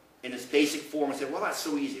now in its basic form and say, well, that's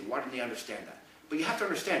so easy. Why didn't they understand that? But you have to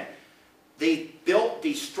understand, they built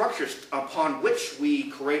these structures upon which we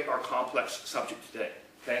create our complex subject today.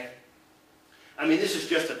 Okay? I mean, this is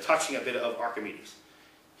just a touching a bit of Archimedes.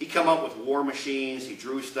 He came up with war machines. He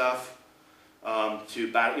drew stuff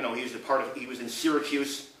to battle. You know, he was in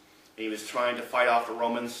Syracuse, and he was trying to fight off the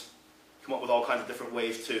Romans. Come up with all kinds of different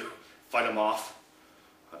ways to fight them off.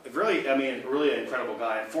 Really, I mean, really an incredible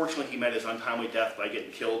guy. Unfortunately, he met his untimely death by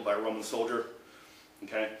getting killed by a Roman soldier.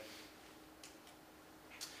 Okay.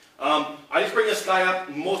 I just bring this guy up.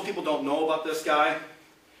 Most people don't know about this guy.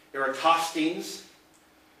 Eratosthenes.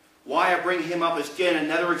 Why I bring him up is, again,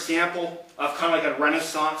 another example of kind of like a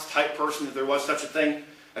Renaissance type person, if there was such a thing.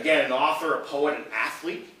 Again, an author, a poet, an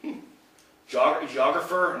athlete,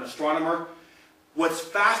 geographer, an astronomer. What's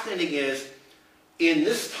fascinating is, in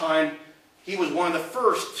this time, he was one of the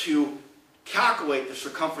first to calculate the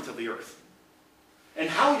circumference of the Earth. And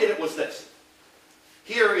how he did it was this.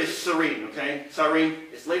 Here is Cyrene, okay? Cyrene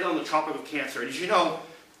is laid on the Tropic of Cancer. And as you know,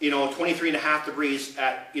 23.5 degrees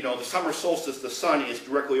at, the summer solstice, the sun is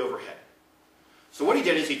directly overhead. So what he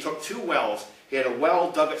did is he took 2 wells. He had a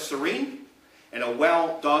well dug at Cyrene and a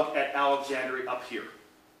well dug at Alexandria up here.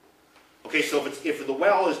 Okay, so if the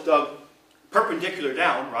well is dug perpendicular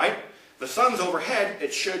down, right? The sun's overhead,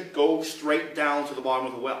 it should go straight down to the bottom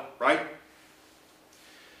of the well, right?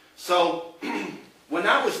 So, when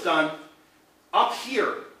that was done, up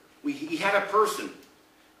here, he had a person,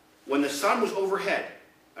 when the sun was overhead,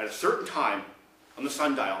 at a certain time on the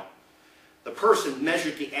sundial, the person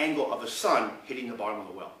measured the angle of the sun hitting the bottom of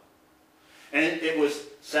the well. And it was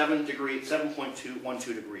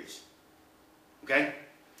 7.12 degrees. Okay?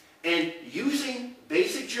 And using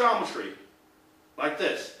basic geometry, like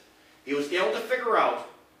this, he was able to figure out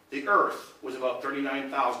the Earth was about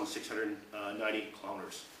 39,690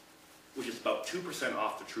 kilometers, which is about 2%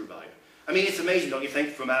 off the true value. I mean, it's amazing, don't you think,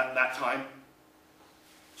 from that time?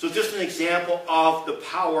 So just an example of the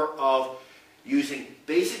power of using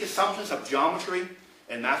basic assumptions of geometry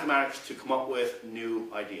and mathematics to come up with new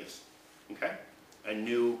ideas, okay? And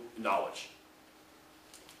new knowledge.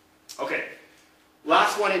 Okay.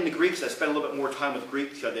 Last one in the Greeks. I spent a little bit more time with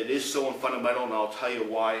Greek because it is so fundamental, and I'll tell you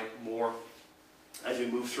why more as we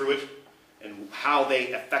move through it and how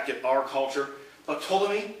they affected our culture. But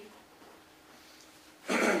Ptolemy,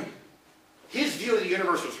 his view of the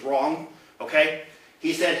universe was wrong, okay?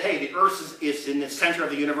 He said, hey, the Earth is in the center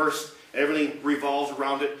of the universe, and everything revolves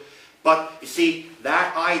around it. But, you see,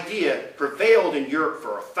 that idea prevailed in Europe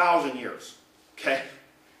for 1,000 years, okay?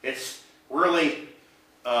 It's really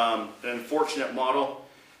an unfortunate model,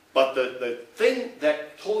 but the thing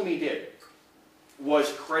that Ptolemy did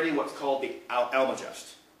was creating what's called the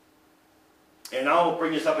Almagest. And I'll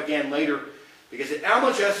bring this up again later, because the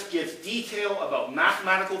Almagest gives detail about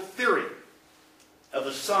mathematical theory of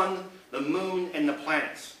the sun, the moon, and the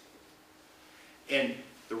planets. And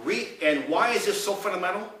why is this so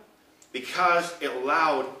fundamental? Because it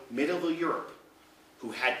allowed medieval Europe,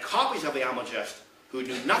 who had copies of the Almagest, who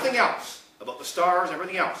knew nothing else about the stars,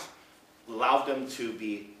 everything else, allowed them to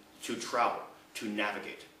travel, to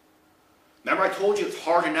navigate. Remember I told you it's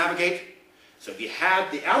hard to navigate? So if you had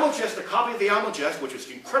the Almagest, a copy of the Almagest, which was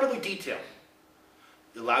incredibly detailed,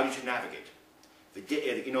 it allowed you to navigate.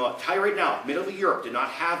 You know, I'll tell you right now, if middle of Europe did not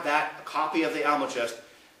have that copy of the Almagest,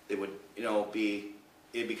 it would, you know, it'd be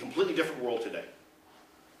a completely different world today.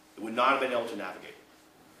 It would not have been able to navigate.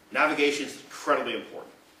 Navigation is incredibly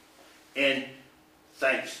important. And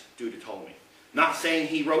thanks due to Ptolemy. Not saying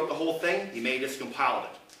he wrote the whole thing, he may have just compiled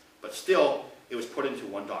it. But still, it was put into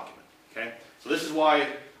one document. Okay? So this is why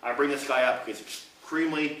I bring this guy up, because it's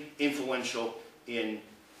extremely influential in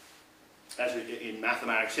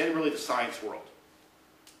mathematics and really the science world.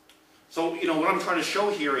 So, you know, what I'm trying to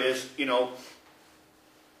show here is, you know,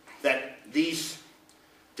 that these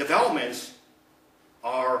developments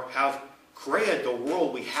have created the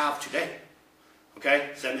world we have today. Okay?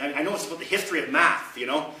 So I know it's about the history of math, you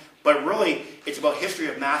know, but really it's about history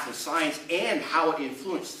of math and science and how it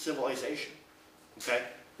influenced civilization. Okay?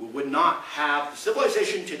 We would not have,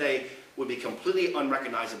 civilization today would be completely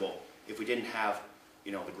unrecognizable if we didn't have,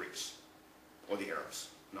 you know, the Greeks or the Arabs.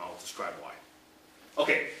 And I'll describe why.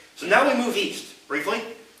 Okay, so now we move east, briefly.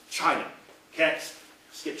 China. Can't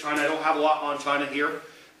skip China. I don't have a lot on China here,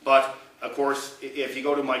 but of course, if you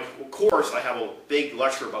go to my course, I have a big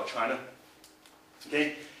lecture about China.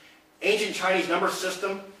 Okay, ancient Chinese number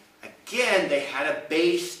system. Again, they had a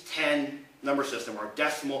base 10 number system, or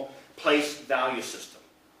decimal place value system.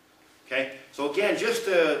 Okay, so again, just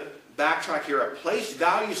to backtrack here, a place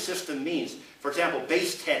value system means, for example,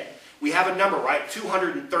 base 10. We have a number, right?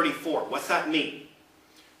 234. What's that mean?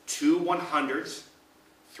 2 100s,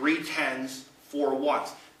 3 10s, 4 1s.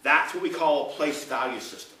 That's what we call a place value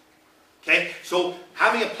system. Okay, so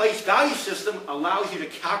having a place value system allows you to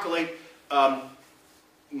calculate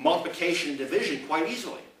multiplication and division quite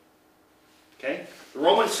easily. Okay, the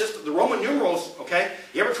Roman system, the Roman numerals. Okay,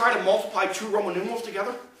 you ever try to multiply 2 Roman numerals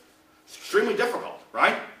together? It's extremely difficult,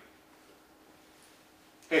 right?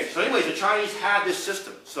 Okay, so anyways, the Chinese had this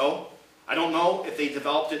system. So I don't know if they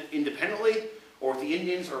developed it independently or if the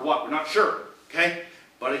Indians or what. We're not sure. Okay,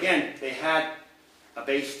 but again, they had a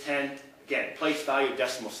base 10. Again, place value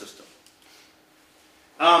decimal system.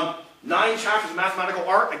 9 chapters of mathematical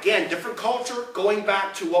art. Again, different culture. Going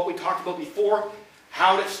back to what we talked about before.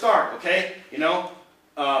 How did it start? Okay, you know,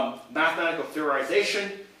 mathematical theorization.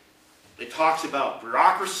 It talks about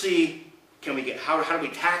bureaucracy. Can we get how do we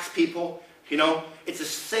tax people? You know, it's the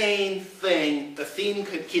same thing. The theme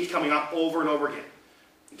keeps coming up over and over again.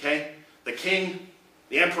 Okay, the king,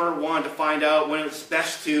 the emperor wanted to find out when it's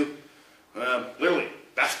best to, literally,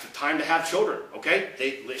 best time to have children. Okay,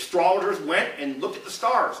 the astrologers went and looked at the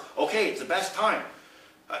stars. Okay, it's the best time.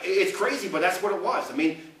 It's crazy, but that's what it was. I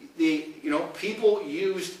mean, people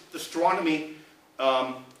used astronomy.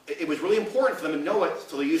 It was really important for them to know it,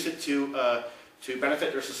 so they used it to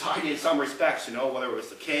benefit their society in some respects. You know, whether it was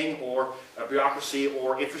the king or bureaucracy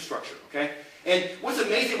or infrastructure. Okay, and what's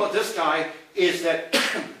amazing about this guy is that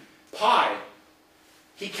pi.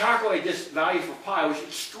 He calculated this value for pi, which is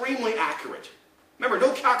extremely accurate. Remember,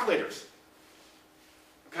 no calculators.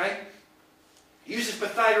 Okay, he uses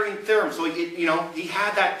Pythagorean theorem, so he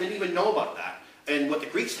had that. Didn't even know about that, and what the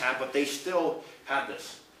Greeks had, but they still had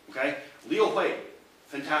this. Okay, Leo Hui,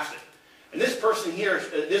 fantastic. And this person here,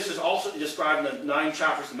 this is also described in the 9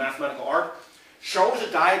 chapters of mathematical art, shows a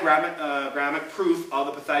diagrammatic proof of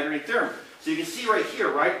the Pythagorean theorem. So you can see right here,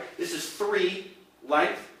 right? This is 3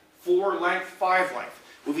 length, 4 length, 5 length.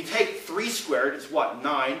 Well, if you take 3 squared, it's what?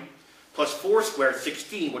 9, plus 4 squared,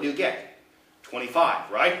 16. What do you get?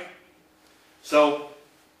 25, right? So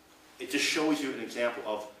it just shows you an example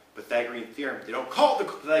of Pythagorean theorem. They don't call it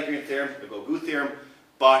the Pythagorean theorem, the Gauguin theorem,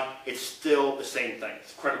 but it's still the same thing.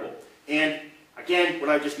 It's credible. And again, what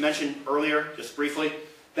I just mentioned earlier, just briefly,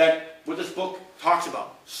 that what this book talks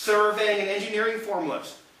about, surveying and engineering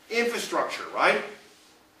formulas, infrastructure, right?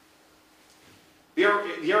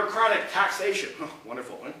 Bureaucratic taxation, oh,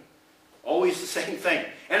 wonderful, right? Always the same thing.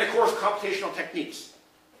 And of course, computational techniques.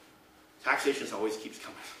 Taxation always keeps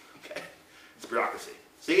coming, okay? It's bureaucracy.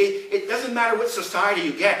 See, it doesn't matter what society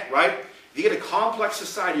you get, right? If you get a complex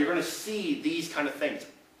society, you're going to see these kind of things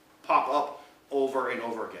pop up over and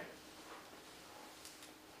over again.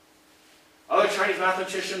 Other Chinese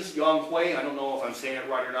mathematicians, Yang Hui, I don't know if I'm saying it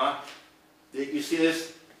right or not. You see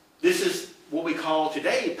this? This is what we call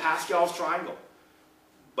today Pascal's triangle.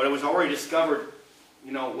 But it was already discovered,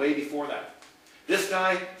 way before that. This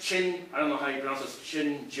guy, Qin, I don't know how you pronounce this,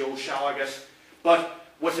 Qin Jiu Shao, I guess. But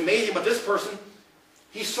what's amazing about this person,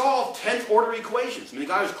 he solved 10th order equations. I mean,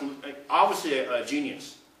 the guy was obviously a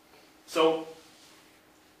genius. So,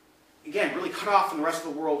 again, really cut off from the rest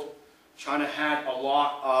of the world. China had a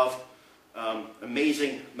lot of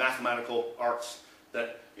amazing mathematical arts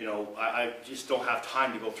that, I just don't have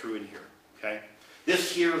time to go through in here. Okay?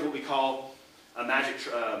 This here is what we call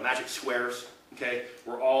magic squares. okay,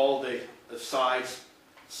 where all the sides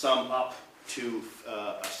sum up to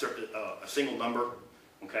a single number,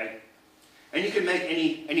 okay? And you can make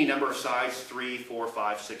any number of sides, 3, 4,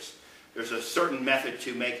 5, 6. There's a certain method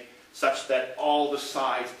to make such that all the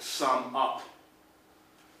sides sum up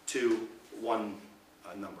to one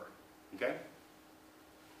number, okay?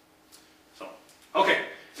 So, okay,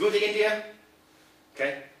 let's move to India,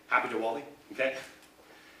 okay? Happy Diwali, okay?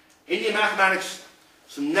 Indian mathematics.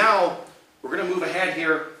 So now we're going to move ahead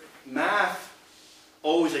here. Math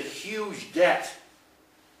owes a huge debt,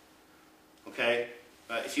 okay,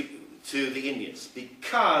 to the Indians,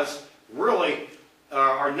 because really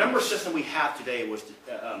our number system we have today was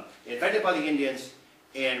invented by the Indians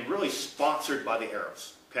and really sponsored by the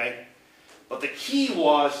Arabs, okay? But the key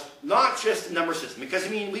was not just the number system, because I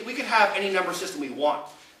mean we could have any number system we want.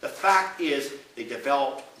 The fact is they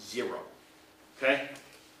developed zero, okay?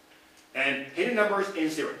 And hidden numbers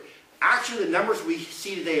and zero. Actually, the numbers we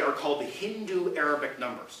see today are called the Hindu Arabic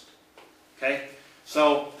numbers. Okay?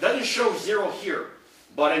 So, it doesn't show zero here,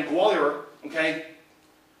 but in Gwalior, okay,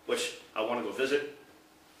 which I want to go visit,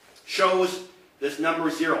 shows this number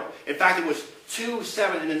 0. In fact, it was 2,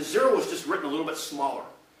 7, and then 0 was just written a little bit smaller.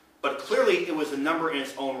 But clearly, it was a number in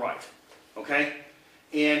its own right. Okay?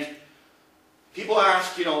 And people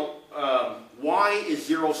ask, you know, why is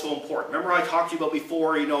 0 so important? Remember I talked to you about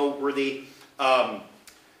before, you know, where the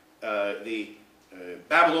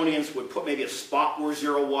Babylonians would put maybe a spot where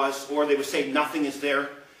 0 was, or they would say nothing is there.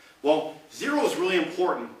 Well, 0 is really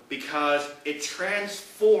important because it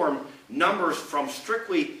transformed numbers from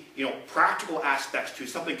strictly, you know, practical aspects to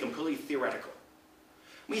something completely theoretical.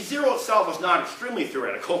 I mean, 0 itself is not extremely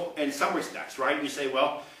theoretical in some respects, right? You say,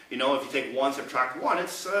 well, you know, if you take 1, subtract 1,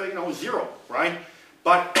 it's, you know, 0, right?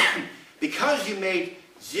 But because you made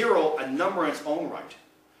 0 a number in its own right,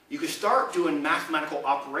 you could start doing mathematical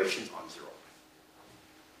operations on 0.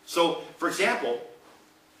 So, for example,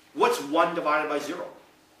 what's 1 divided by 0?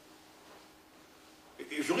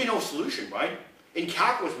 There's really no solution, right? In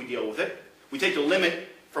calculus we deal with it. We take the limit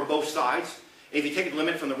from both sides. And if you take the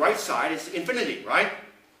limit from the right side, it's infinity, right?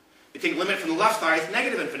 If you take the limit from the left side, it's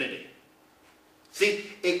negative infinity.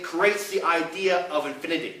 See, it creates the idea of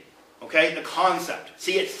infinity, okay? The concept.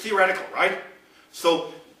 See, it's theoretical, right?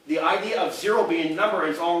 So, the idea of 0 being a number in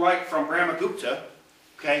its own right from Brahmagupta,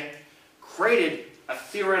 okay, created a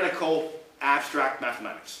theoretical abstract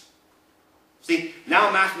mathematics. See,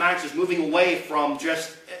 now mathematics is moving away from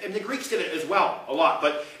just, and the Greeks did it as well, a lot,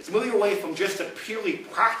 but it's moving away from just a purely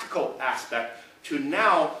practical aspect to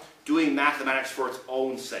now doing mathematics for its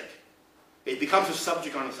own sake. It becomes a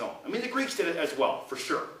subject on its own. I mean, the Greeks did it as well, for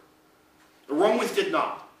sure. The Romans did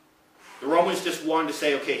not. The Romans just wanted to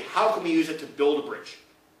say, okay, how can we use it to build a bridge?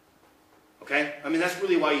 Okay? I mean, that's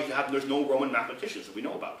really why there's no Roman mathematicians that we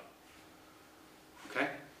know about. Okay?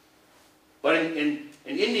 But in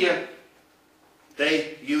India,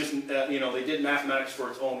 they used, you know, they did mathematics for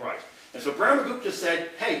its own right. And so Brahmagupta said,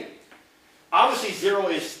 hey, obviously 0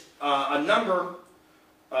 is a number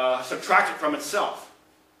subtracted from itself.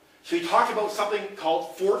 So he talked about something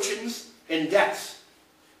called fortunes and debts.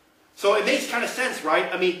 So it makes kind of sense,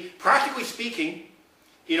 right? I mean, practically speaking,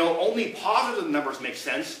 you know, only positive numbers make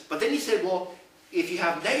sense. But then he said, well, if you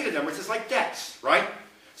have negative numbers, it's like debts, right?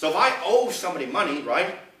 So if I owe somebody money,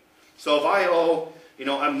 right? So if I owe, you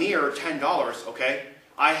know, Amir $10, okay,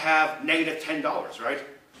 I have negative $10, right?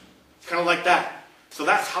 It's kind of like that. So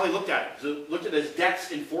that's how he looked at it. So he looked at it as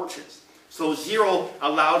debts and fortunes. So 0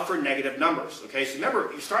 allowed for negative numbers, okay? So remember,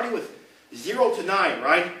 you're starting with 0 to 9,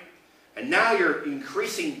 right? And now you're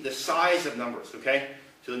increasing the size of numbers, okay,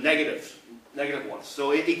 to the negative ones.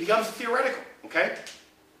 So it becomes theoretical, okay?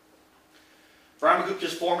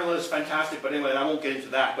 Brahmagupta's formula is fantastic, but anyway, I won't get into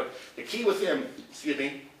that. But the key with him, excuse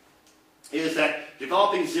me, is that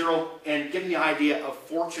developing 0 and getting the idea of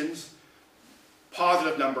fortunes,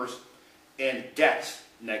 positive numbers, and debts,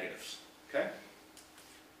 negatives, okay?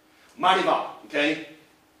 Madhava, okay,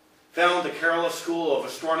 found the Kerala School of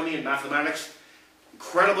Astronomy and Mathematics.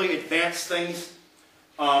 Incredibly advanced things.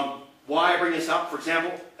 Why I bring this up, for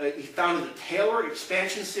example, he founded the Taylor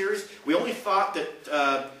expansion series. We only thought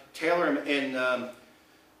that Taylor and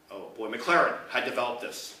McLaren had developed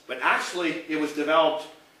this. But actually, it was developed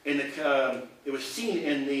in the, it was seen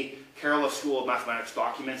in the Kerala School of Mathematics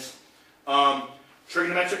documents.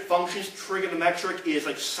 Trigonometric functions. Trigonometric is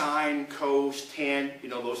like sine, cos, tan, you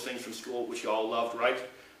know, those things from school, which you all loved, right?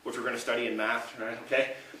 Which we're going to study in math, right?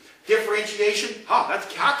 Okay. Differentiation. That's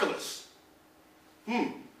calculus.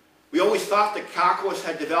 We always thought that calculus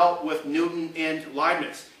had developed with Newton and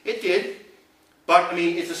Leibniz. It did. But, I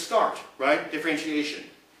mean, it's a start, right? Differentiation.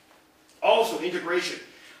 Also, integration.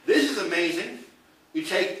 This is amazing. you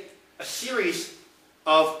take a series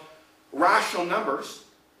of rational numbers,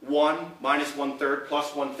 1 minus 1/3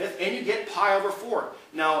 plus 1/5, and you get pi over 4.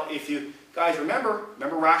 Now, if you guys remember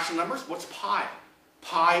rational numbers? What's pi?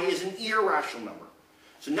 Pi is an irrational number.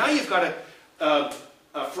 So now you've got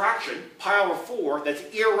a fraction, pi over 4, that's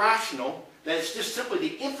irrational, that is just simply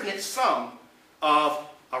the infinite sum of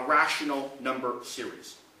a rational number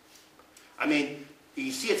series. I mean, you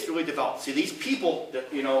can see it's really developed. See, these people that,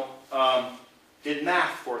 did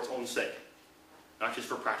math for its own sake, not just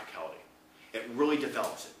for practicality. It really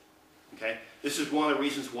develops it. Okay? This is one of the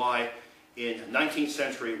reasons why, in the 19th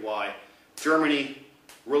century, why Germany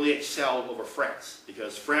really excelled over France,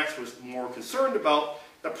 because France was more concerned about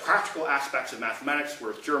the practical aspects of mathematics,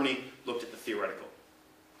 whereas Germany looked at the theoretical.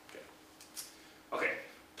 Okay.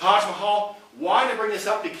 Taj Mahal, why did I bring this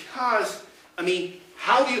up? Because, I mean,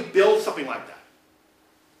 how do you build something like that?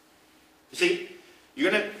 You see, do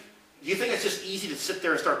you think it's just easy to sit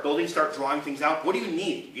there and start building, start drawing things out? What do you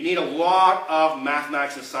need? You need a lot of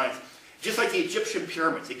mathematics and science. Just like the Egyptian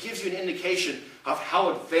pyramids, it gives you an indication of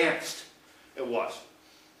how advanced it was.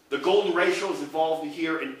 The golden ratio is involved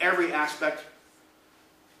here in every aspect.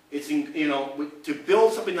 It's to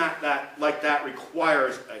build something like that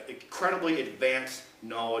requires an incredibly advanced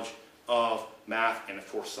knowledge of math and,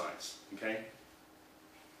 of course, science. Okay?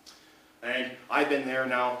 And I've been there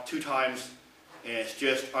now 2 times, and it's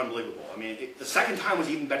just unbelievable. I mean, the second time was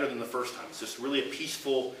even better than the first time. It's just really a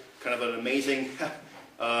peaceful, kind of an amazing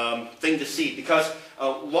thing to see. Because a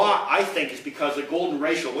lot, I think, is because the golden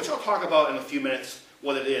ratio, which I'll talk about in a few minutes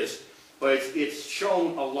what it is, but it's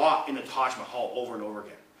shown a lot in the Taj Mahal over and over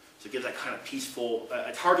again. So it gives that kind of peaceful,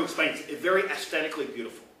 it's hard to explain, it's very aesthetically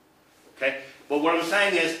beautiful. Okay? But what I'm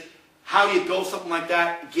saying is, how do you build something like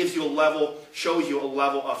that? It gives you a level, shows you a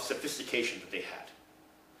level of sophistication that they had.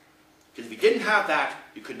 Because if you didn't have that,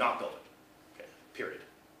 you could not build it. Okay, period.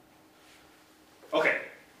 Okay.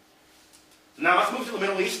 So now let's move to the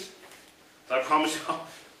Middle East. So I promise you,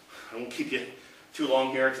 I won't keep you too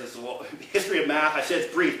long here, because the history of math, I said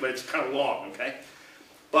it's brief, but it's kind of long, okay?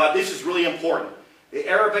 But this is really important. The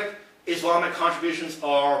Arabic Islamic contributions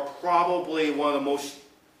are probably one of the most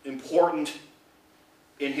important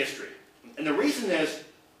in history. And the reason is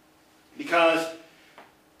because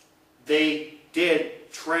they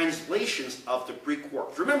did translations of the Greek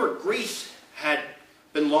works. Remember, Greece had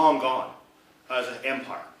been long gone as an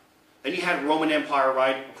empire. Then you had Roman Empire,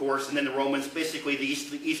 right, of course, and then the Romans, basically the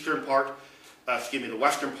eastern part, the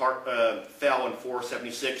western part fell in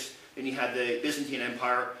 476. Then you had the Byzantine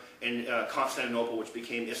Empire in Constantinople, which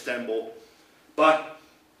became Istanbul. But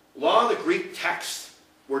a lot of the Greek texts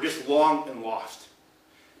were just long and lost.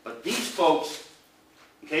 But these folks,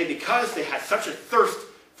 okay, because they had such a thirst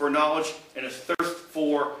for knowledge and a thirst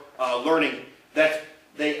for learning, that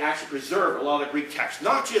they actually preserved a lot of the Greek texts.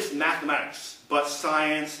 Not just mathematics, but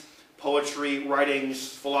science, poetry, writings,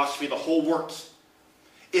 philosophy, the whole works.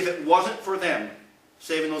 If it wasn't for them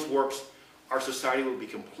saving those works, our society would be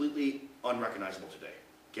completely unrecognizable today.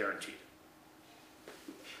 Guaranteed.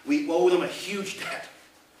 We owe them a huge debt.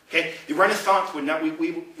 Okay? The Renaissance would not, we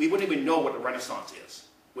wouldn't even know what the Renaissance is.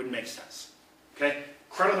 Wouldn't make sense. Okay?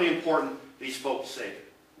 Incredibly important these folks saved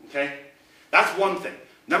it. Okay? That's one thing.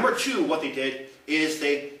 Number 2, what they did is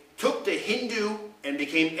they took the Hindu and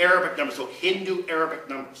became Arabic numbers. So Hindu Arabic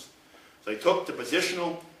numbers. So they took the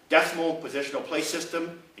decimal place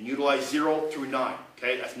system and utilized 0 through 9.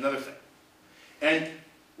 Okay? That's another thing. And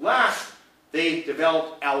last, they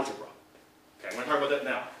developed algebra. Okay, I'm going to talk about that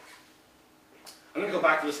now. I'm going to go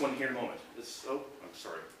back to this one here in a moment. I'm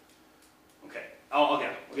sorry. Okay, I'll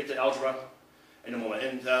get to algebra in a moment,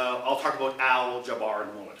 and I'll talk about al-Jabbar in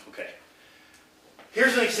a moment. Okay.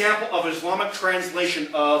 Here's an example of an Islamic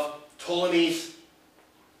translation of Ptolemy's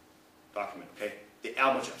document. Okay, the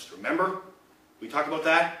Almagest. Remember, we talked about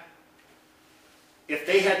that. If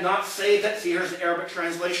they had not saved that, see, here's the Arabic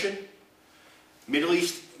translation. Middle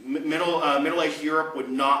Age Europe would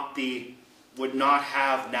not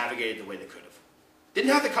have navigated the way they could have.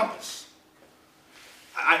 Didn't have the compass.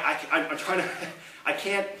 I'm trying to. I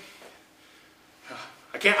can't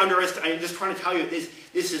underestimate. I'm just trying to tell you this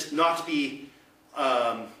is not to be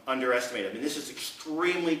underestimated. I mean, this is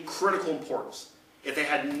extremely critical importance. If they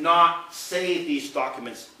had not saved these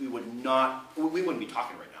documents, we wouldn't be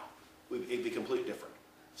talking right now. It'd be a completely different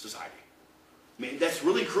society. I mean, that's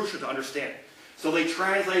really crucial to understand. So they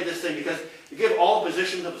translated this thing because they give all the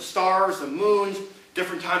positions of the stars, the moons,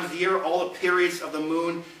 different times of the year, all the periods of the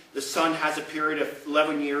moon. The sun has a period of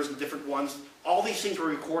 11 years and different ones. All these things were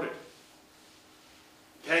recorded.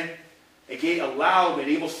 Okay? It allowed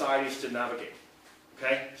medieval societies to navigate.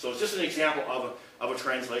 Okay? So it's just an example of a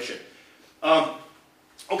translation.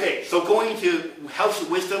 Okay, so going to House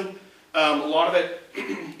of Wisdom, a lot of it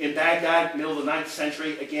in Baghdad, middle of the 9th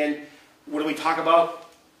century. Again, what do we talk about?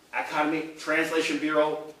 Academy, Translation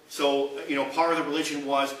Bureau. So, part of the religion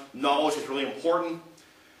was knowledge is really important.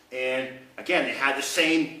 And again, they had the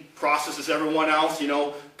same process as everyone else,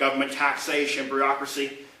 government taxation,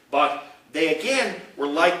 bureaucracy. But they, again, were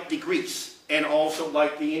like the Greeks and also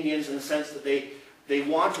like the Indians in the sense that they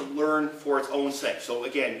want to learn for its own sake. So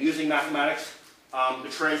again, using mathematics, the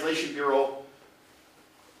Translation Bureau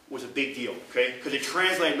was a big deal, okay? Because it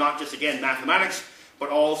translated not just, again, mathematics, but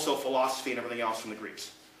also philosophy and everything else from the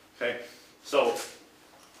Greeks, okay? So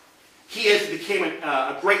he became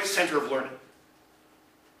a great center of learning.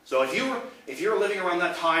 So if you were living around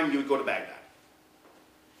that time, you would go to Baghdad.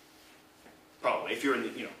 Probably, if you're in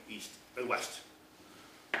the east or west.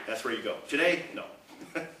 That's where you go. Today, no.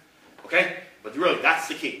 Okay? But really, that's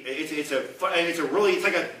the key. It's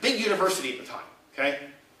like a big university at the time. Okay?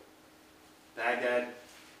 Baghdad.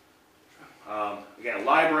 Again, a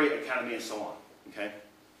library, academy, and so on. Okay?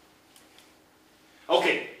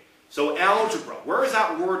 Okay, so algebra. Where does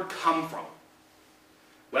that word come from?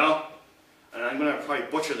 Well, and I'm going to probably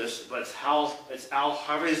butcher this, but it's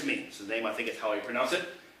Al-Khwarizmi. It's his name, I think it's how you pronounce it.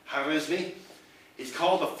 Khwarizmi. He's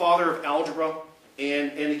called the father of algebra.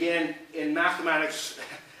 And again, in mathematics,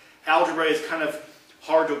 algebra is kind of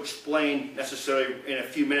hard to explain necessarily in a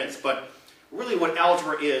few minutes, but really what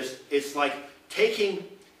algebra is, it's like taking,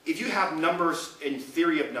 if you have numbers in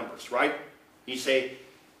theory of numbers, right? You say,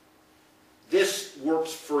 this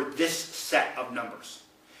works for this set of numbers.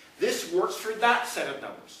 This works for that set of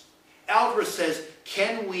numbers. Algebra says,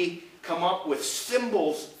 can we come up with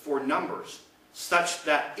symbols for numbers such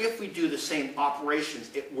that if we do the same operations,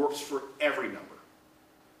 it works for every number?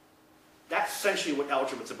 That's essentially what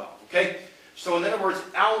algebra is about, okay? So in other words,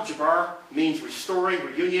 algebra means restoring,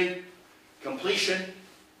 reunion, completion.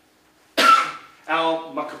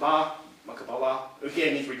 Al-Makabala,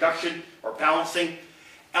 again, means reduction or balancing.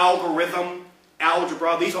 Algorithm,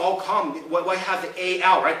 algebra, these all come, what have the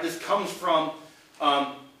AL, right? This comes from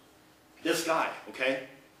this guy, okay?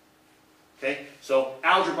 Okay, so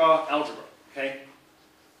algebra, okay?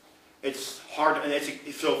 It's hard,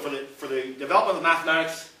 and so for the development of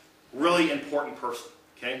mathematics, really important person,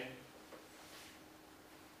 okay?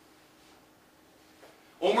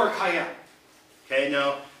 Omar Khayyam, okay,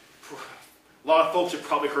 now, a lot of folks have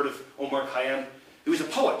probably heard of Omar Khayyam. He was a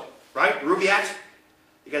poet, right? Rubaiyat,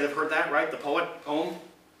 you guys have heard that, right? The poem.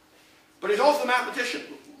 But he's also a mathematician.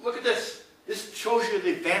 Look at this. This shows you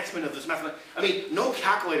the advancement of this mathematics. I mean, no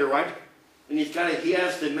calculator, right? And he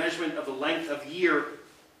has the measurement of the length of year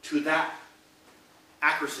to that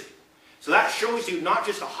accuracy. So that shows you not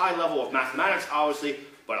just a high level of mathematics, obviously,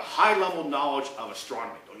 but a high level knowledge of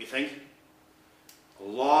astronomy, don't you think? A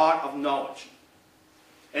lot of knowledge.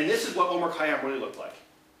 And this is what Omar Khayyam really looked like.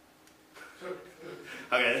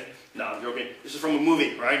 Okay, no, I'm joking. This is from a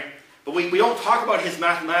movie, right? But we don't talk about his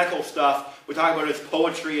mathematical stuff. We talk about his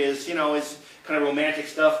poetry, his kind of romantic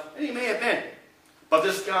stuff. And he may have been. But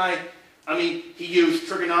this guy, I mean, he used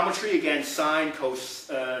trigonometry, again, sine,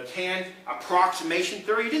 tan, approximation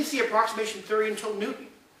theory. You didn't see approximation theory until Newton.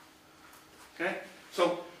 Okay?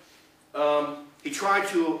 So, he tried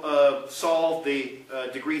to solve the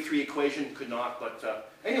degree 3 equation, could not, but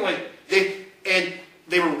anyway,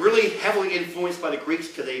 they were really heavily influenced by the Greeks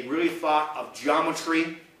because they really thought of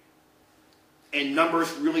geometry and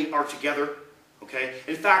numbers really are together. Okay?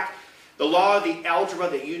 In fact, the law of the algebra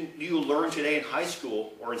that you learn today in high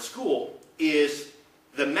school or in school is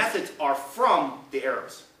the methods are from the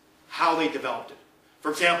Arabs, how they developed it.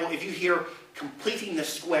 For example, if you hear completing the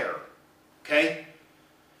square, okay,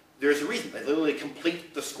 there's a reason. They literally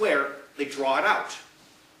complete the square, they draw it out.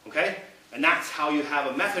 Okay? And that's how you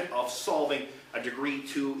have a method of solving a degree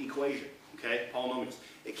 2 equation. Okay? Polynomials.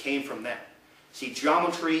 It came from that. See,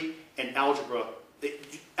 geometry and algebra,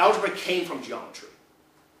 algebra came from geometry.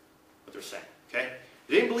 What they're saying. Okay?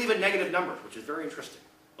 They didn't believe in negative numbers, which is very interesting.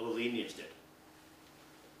 Although the Indians did.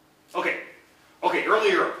 Okay. Okay, early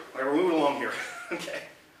Europe. Okay, we're moving along here. Okay.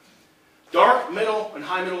 Dark, middle, and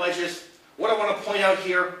high middle edges. What I want to point out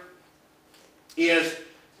here is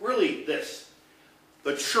really this.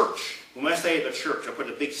 The church. When I say the church, I put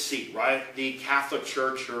a big C, right? The Catholic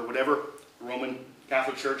Church or whatever, Roman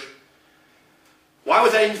Catholic Church. Why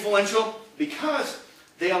was that influential? Because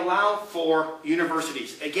they allowed for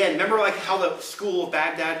universities. Again, remember like how the School of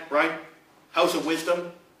Baghdad, right? House of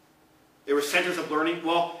Wisdom. They were centers of learning.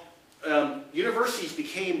 Well, universities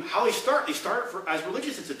became, how they start? They start as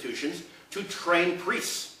religious institutions to train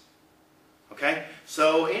priests. Okay?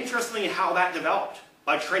 So, interestingly how that developed.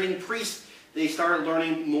 By training priests, they started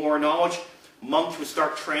learning more knowledge. monks would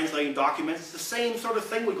start translating documents, the same sort of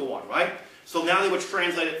thing would go on, right? So now they would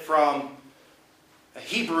translate it from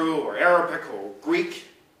Hebrew or Arabic or Greek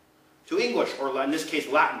to English, or in this case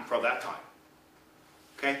Latin for that time.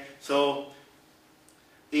 Okay, so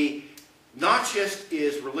not just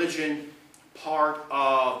is religion part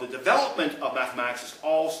of the development of mathematics, it's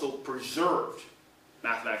also preserved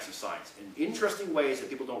mathematics and science in interesting ways that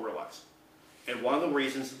people don't realize. And one of the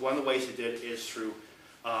ways it did is through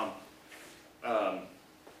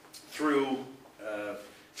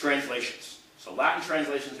translations. So Latin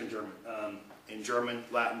translations in German,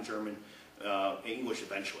 Latin, German, English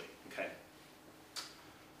eventually. Okay.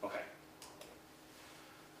 Okay.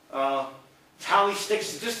 Tally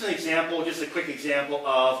sticks is just an example, just a quick example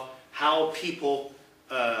of how people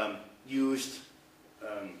used.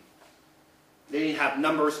 They didn't have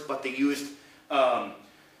numbers, but they used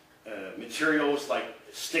materials like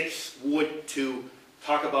sticks, wood to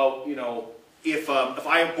talk about, you know, if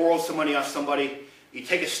I borrowed some money off somebody, you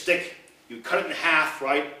take a stick, you cut it in half,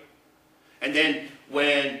 right? And then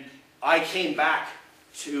when I came back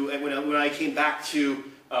to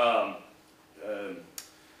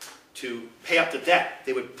pay up the debt,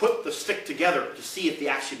 they would put the stick together to see if they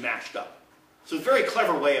actually matched up. So it's a very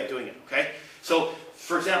clever way of doing it, okay? So,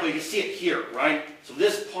 for example, you can see it here, right? So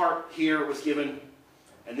this part here was given,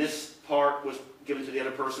 and this part was given to the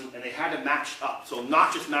other person, and they had to match up. So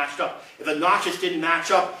notches matched up. If the notches didn't match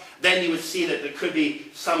up, then you would see that there could be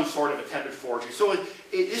some sort of attempted forgery. So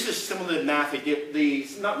this is some of the math they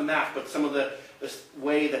did, not the math, but some of the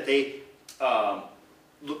way that they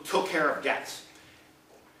took care of debts.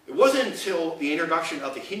 It wasn't until the introduction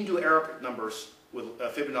of the Hindu-Arabic numbers with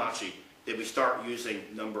Fibonacci that we start using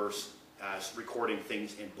numbers as recording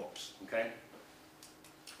things in books, okay?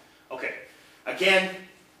 Okay, again,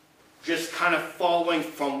 just kind of following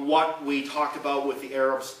from what we talked about with the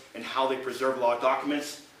Arabs and how they preserve a lot of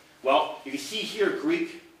documents. Well, you can see here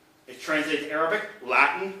Greek is translated to Arabic,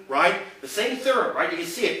 Latin, right? The same theorem, right? You can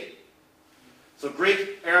see it. So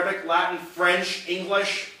Greek, Arabic, Latin, French,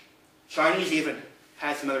 English, Chinese even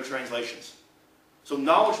had some other translations. So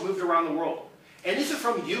knowledge moved around the world. And this is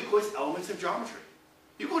from Euclid's Elements of Geometry.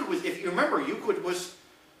 Euclid was, if you remember, Euclid was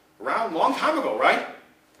around a long time ago, right?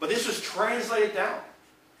 But this was translated down.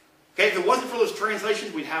 Okay, if it wasn't for those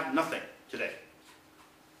translations, we'd have nothing today.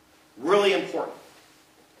 Really important.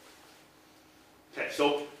 Okay,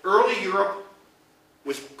 so early Europe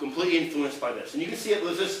was completely influenced by this. And you can see it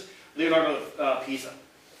was this Leonardo Pisa.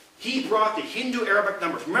 He brought the Hindu-Arabic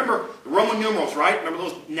numbers. Remember the Roman numerals, right? Remember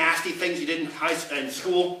those nasty things you did in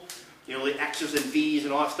school? You know, the X's and V's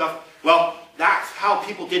and all that stuff? Well, that's how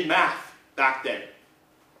people did math back then.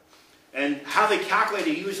 And how they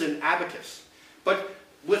calculated using an abacus. But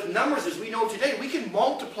with numbers, as we know today, we can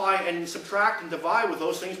multiply and subtract and divide with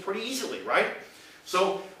those things pretty easily, right?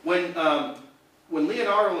 So when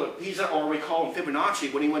Leonardo Pisa, or we call him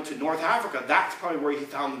Fibonacci, when he went to North Africa, that's probably where he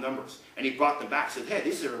found the numbers. And he brought them back and said, hey,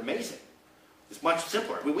 these are amazing. It's much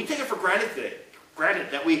simpler. I mean, we take it for granted today.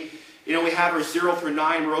 Granted that we have our 0 through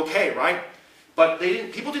 9, we're okay, right? But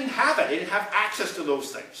people didn't have it. They didn't have access to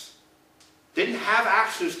those things. They didn't have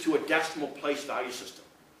access to a decimal place value system.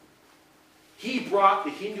 He brought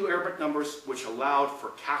the Hindu-Arabic numbers, which allowed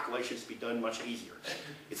for calculations to be done much easier.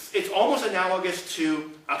 It's almost analogous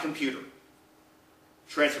to a computer.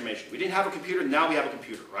 Transformation. We didn't have a computer, now we have a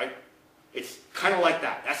computer, right? It's kind of like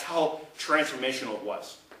that. That's how transformational it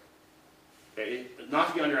was. Okay? Not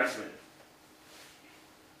to be underestimated.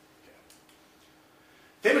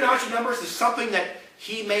 Okay. Fibonacci numbers is something that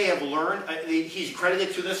he may have learned. He's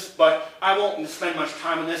credited to this, but I won't spend much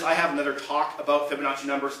time on this. I have another talk about Fibonacci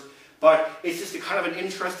numbers, but it's just a kind of an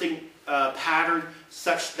interesting pattern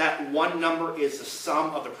such that one number is the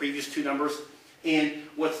sum of the previous two numbers. And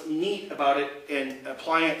what's neat about it and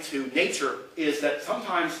applying it to nature is that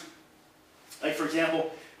sometimes, like for example,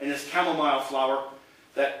 in this chamomile flower,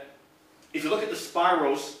 that if you look at the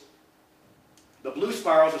spirals, the blue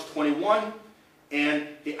spirals is 21, and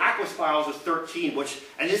the aqua spirals is 13,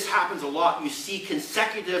 and this happens a lot. You see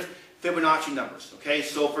consecutive Fibonacci numbers, okay?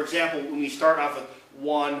 So for example, when we start off with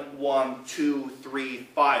 1, 1, 2, 3,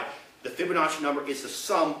 5, the Fibonacci number is the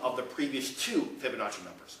sum of the previous two Fibonacci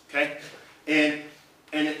numbers, okay? And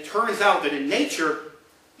it turns out that in nature,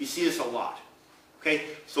 you see this a lot. Okay,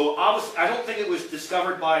 so obviously, I don't think it was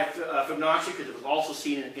discovered by Fibonacci because it was also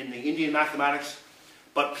seen in the Indian mathematics.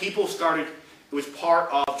 But people started, it was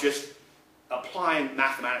part of just applying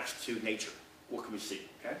mathematics to nature. What can we see?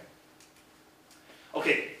 Okay,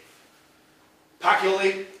 okay.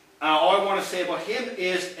 Pacioli, all I want to say about him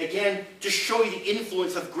is, again, just show you the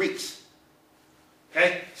influence of Greeks.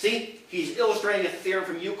 Okay, see, he's illustrating a theorem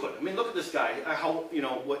from Euclid. I mean, look at this guy. How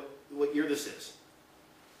what year this is?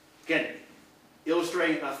 Again,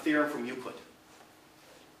 illustrating a theorem from Euclid.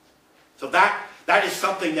 So that is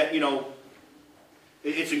something that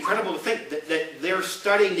it's incredible to think that they're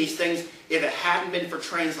studying these things. If it hadn't been for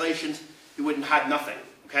translations, you wouldn't have nothing.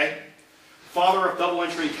 Okay, father of double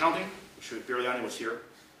entry accounting, which Birliani was here.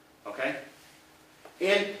 Okay,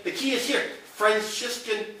 and the key is here: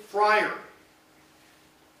 Franciscan friar.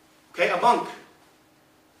 Okay, a monk.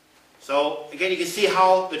 So, again, you can see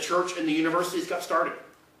how the church and the universities got started.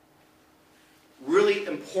 Really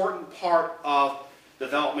important part of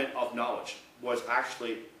development of knowledge was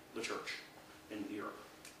actually the church in Europe.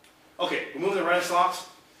 Okay, we're moving to the Renaissance.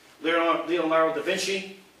 Leonardo da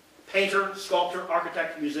Vinci, painter, sculptor,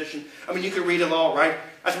 architect, musician. I mean, you can read it all, right?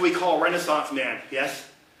 That's what we call a Renaissance man, yes?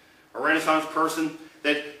 A Renaissance person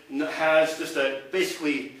that has just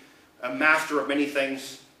basically a master of many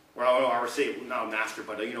things. Well, I would say not a master,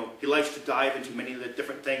 but he likes to dive into many of the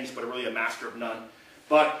different things, but really a master of none.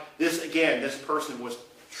 But this person was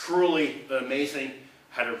truly amazing,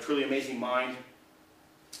 had a truly amazing mind.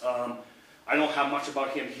 I don't have much about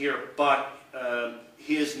him here, but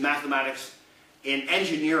his mathematics and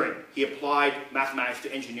engineering, he applied mathematics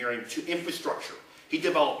to engineering, to infrastructure. He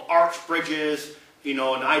developed arch bridges, an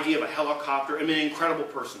idea of a helicopter. I mean, an incredible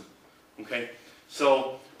person. Okay,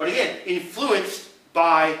 so, but again, influenced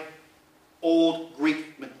by old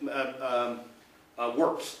Greek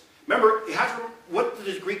works. Remember, what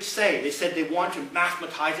did the Greeks say? They said they wanted to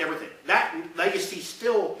mathematize everything. That legacy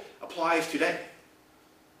still applies today.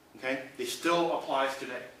 Okay, it still applies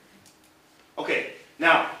today. Okay,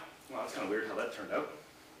 now, well, that's kind of weird how that turned out.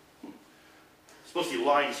 Supposed to be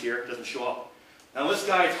lines here, it doesn't show up. Now this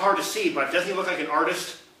guy, it's hard to see, but doesn't he look like an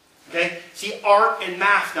artist? Okay, see, art and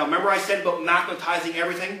math. Now remember I said about mathematizing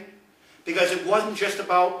everything? Because it wasn't just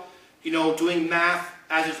about, doing math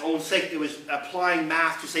as its own sake. It was applying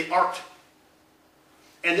math to, say, art.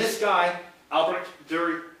 And this guy, Albert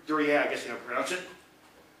Dürer, I guess you know how to pronounce it,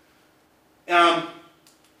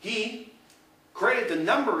 he created the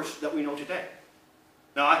numbers that we know today.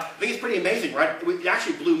 Now, I think it's pretty amazing, right? It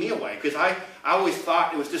actually blew me away, because I always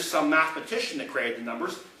thought it was just some mathematician that created the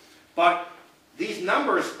numbers. But these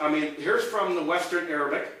numbers, I mean, here's from the Western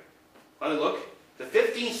Arabic. By the look, the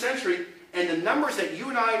 15th century, and the numbers that you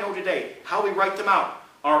and I know today, how we write them out,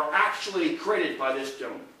 are actually created by this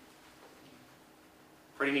gentleman.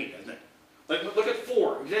 Pretty neat, isn't it? Like, look at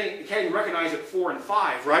 4. You can't even recognize it 4 and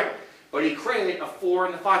 5, right? But he created a 4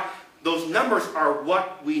 and a 5. Those numbers are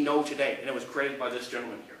what we know today, and it was created by this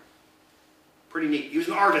gentleman here. Pretty neat. He was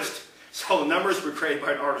an artist, so the numbers were created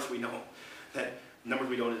by an artist. We know that the numbers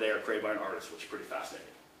we know today are created by an artist, which is pretty fascinating.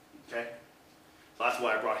 Okay? So that's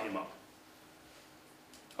why I brought him up.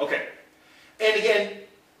 Okay. And again,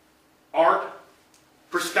 art,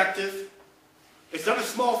 perspective. It's not a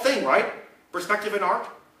small thing, right? Perspective in art.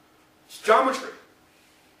 It's geometry.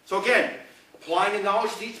 So again, applying the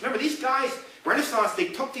knowledge to these. Remember, these guys, Renaissance, they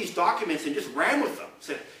took these documents and just ran with them.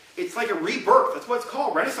 So it's like a rebirth. That's what it's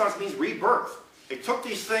called. Renaissance means rebirth. They took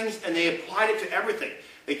these things and they applied it to everything.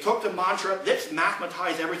 They took the mantra, let's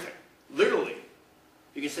mathematize everything. Literally.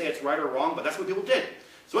 You can say it's right or wrong, but that's what people did.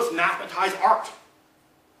 So let's mathematize art.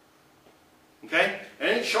 Okay? And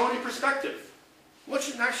it's shown in perspective.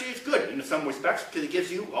 Which actually is good in some respects, because it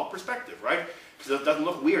gives you, well, perspective, right? Because it doesn't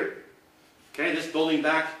look weird. Okay? This building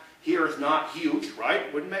back here is not huge, right?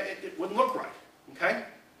 It wouldn't look right. Okay?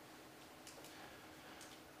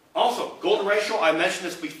 Also, golden ratio, I mentioned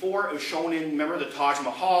this before. It was shown in, remember, the Taj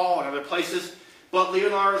Mahal and other places. But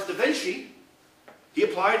Leonardo da Vinci, he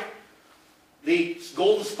applied the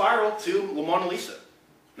golden spiral to the Mona Lisa.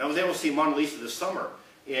 And I was able to see Mona Lisa this summer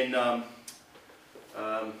in the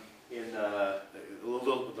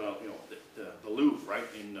Louvre, right,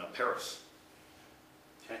 in Paris.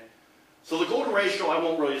 Okay? So the golden ratio I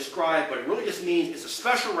won't really describe, but it really just means it's a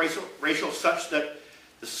special ratio such that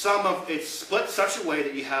the sum of it's split such a way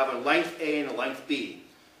that you have a length A and a length B,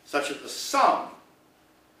 such that the sum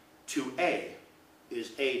to A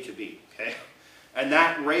is A to B. Okay? And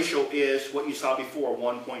that ratio is what you saw before,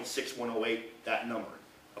 1.6108, that number.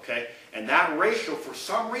 Okay? And that ratio, for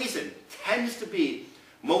some reason, tends to be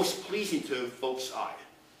most pleasing to folks' eye,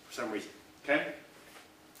 for some reason. Okay?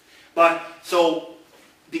 But, so,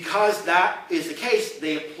 because that is the case,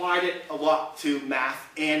 they applied it a lot to math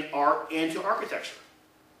and art and to architecture.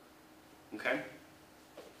 Okay?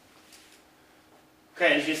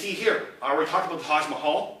 Okay, and you can see here, I already talked about the Taj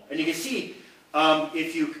Mahal, and you can see,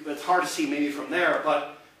 it's hard to see maybe from there,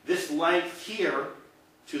 but this length here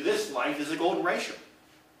to this length is a golden ratio.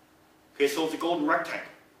 Okay, so it's a golden rectangle.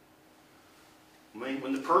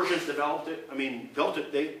 When the Persians built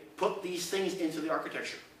it, they put these things into the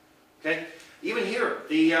architecture. Okay? Even here,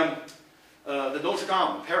 the Notre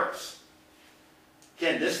Dame in Paris.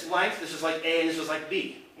 Again, this length, this is like A and this is like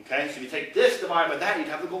B. Okay? So if you take this divided by that, you'd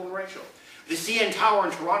have the golden ratio. The CN Tower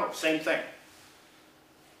in Toronto, same thing.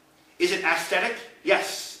 Is it aesthetic?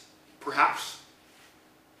 Yes, perhaps.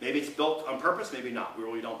 Maybe it's built on purpose, maybe not. We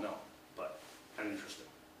really don't know, but kind of interesting.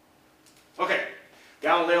 Okay,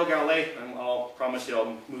 Galileo Galilei, and I'll promise you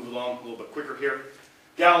I'll move along a little bit quicker here.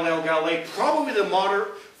 Galileo Galilei, probably the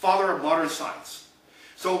father of modern science.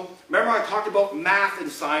 So remember I talked about math and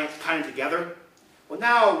science kind of together? Well,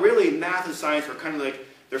 now really math and science are kind of like,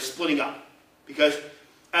 they're splitting up. Because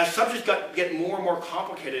as subjects get more and more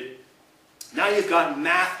complicated, now you've got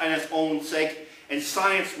math on its own sake, and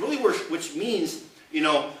science really, which means, you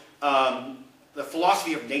know, the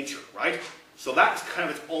philosophy of nature, right? So that's kind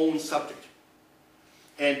of its own subject.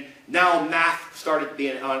 And now math started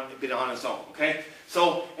being on its own, okay?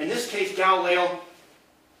 So in this case, Galileo,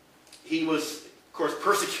 he was, of course,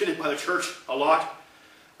 persecuted by the church a lot.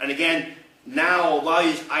 And again, now a lot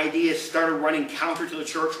of these ideas started running counter to the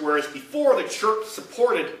church, whereas before the church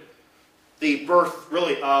supported the birth,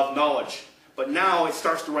 really, of knowledge. But now it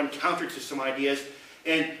starts to run counter to some ideas,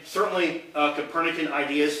 and certainly Copernican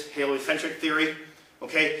ideas, heliocentric theory.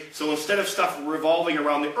 Okay, so instead of stuff revolving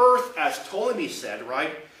around the earth, as Ptolemy said,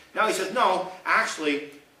 right? Now he says, no, actually,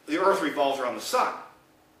 the earth revolves around the sun.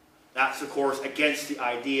 That's, of course, against the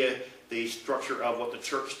idea, the structure of what the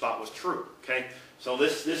church thought was true. Okay, so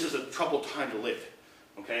this is a troubled time to live.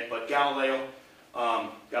 Okay, but Galilei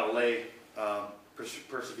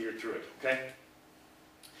persevered through it. Okay.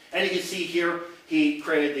 And you can see here, he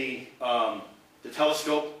created the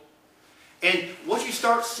telescope. And what you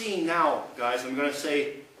start seeing now, guys, I'm going to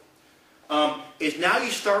say, is now you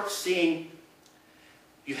start seeing,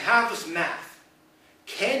 you have this math.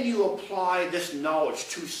 Can you apply this knowledge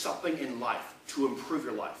to something in life to improve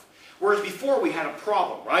your life? Whereas before we had a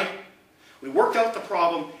problem, right? We worked out the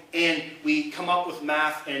problem and we come up with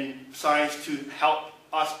math and science to help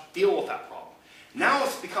us deal with that problem. Now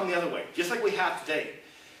it's become the other way, just like we have today.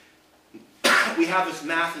 We have this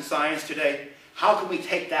math and science today. How can we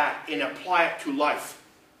take that and apply it to life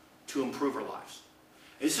to improve our lives?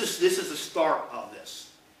 This is the start of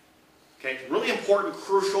this. Okay, really important,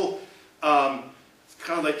 crucial, it's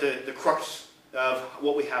kind of like the crux of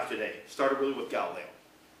what we have today. Started really with Galileo.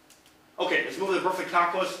 Okay, let's move to the birth of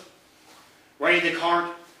calculus. René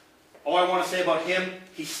Descartes. All I want to say about him,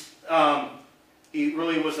 he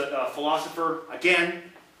really was a philosopher. Again,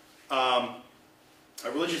 a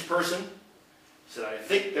religious person. He said, I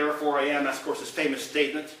think, therefore I am. That's, of course, his famous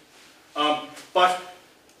statement. But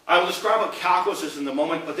I will describe what calculus is in a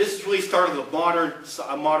moment, but this really started the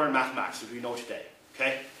modern mathematics as we know today.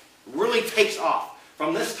 Okay? It really takes off.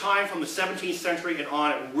 From this time, from the 17th century and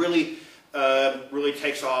on, it really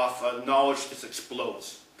takes off. Knowledge just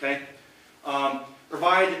explodes. Okay?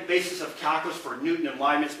 Provide the basis of calculus for Newton and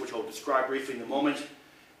Leibniz, which I'll describe briefly in a moment.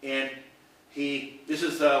 And this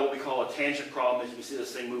is what we call a tangent problem, as you can see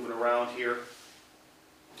this thing moving around here.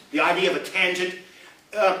 The idea of a tangent,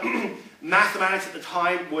 mathematics at the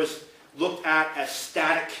time was looked at as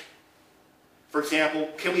static. For example,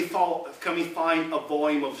 can we find a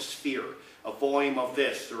volume of a sphere, a volume of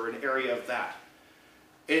this, or an area of that?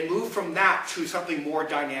 It moved from that to something more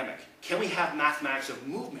dynamic. Can we have mathematics of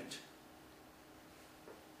movement?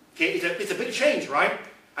 Okay, it's a big change, right?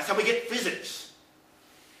 That's how we get physics.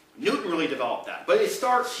 Newton really developed that, but it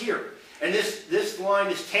starts here. And this line,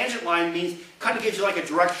 this tangent line, kind of gives you like a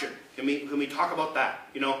direction. Can we talk about that?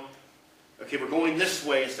 You know, okay, we're going this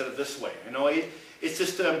way instead of this way. You know, it's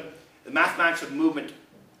just the mathematics of movement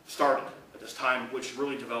started at this time, which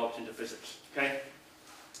really developed into physics. Okay,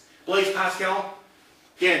 Blaise Pascal,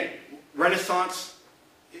 again, Renaissance.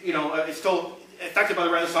 You know, it's still affected by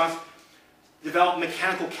the Renaissance. Developed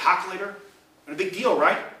mechanical calculator, and a big deal,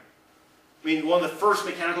 right? I mean, one of the first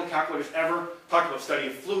mechanical calculators ever. Talked about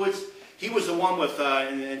studying fluids. He was the one with,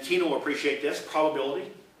 and Tino will appreciate this,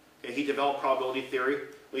 probability. Okay, he developed probability theory,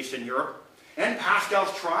 at least in Europe. And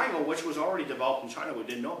Pascal's triangle, which was already developed in China. We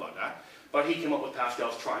didn't know about that. But he came up with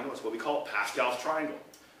Pascal's triangle. That's what we call it, Pascal's triangle.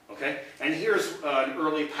 Okay? And here's an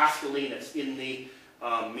early Pascaline that's in the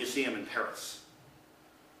museum in Paris.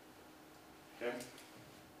 Okay?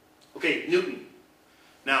 Okay, Newton.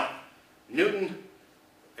 Now, Newton,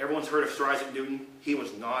 everyone's heard of Sir Isaac Newton. He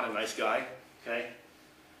was not a nice guy. Okay?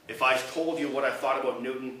 If I told you what I thought about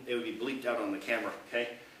Newton, it would be bleeped out on the camera, okay?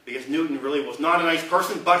 Because Newton really was not a nice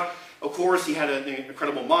person, but of course he had an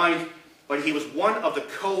incredible mind, but he was one of the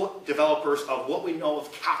co-developers of what we know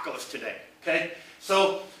of calculus today, okay?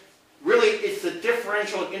 So really, it's the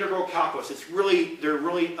differential and integral calculus. They're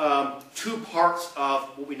really two parts of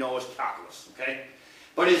what we know as calculus, okay?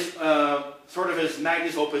 But his, sort of his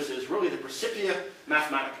magnus opus is really the Principia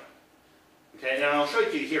Mathematica. Okay, now I'll show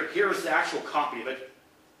it to you here. Here's the actual copy of it.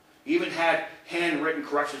 He even had handwritten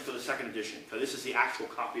corrections for the second edition. So this is the actual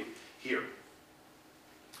copy here.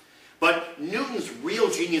 But Newton's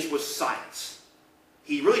real genius was science.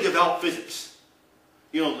 He really developed physics.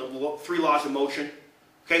 You know, the three laws of motion.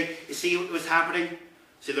 Okay, you see what was happening?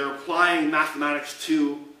 See, they're applying mathematics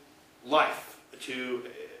to life, to,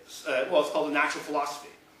 well, it's called the natural philosophy.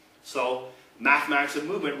 So, mathematics of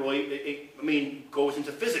movement really, goes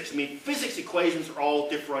into physics. Physics equations are all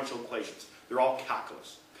differential equations. They're all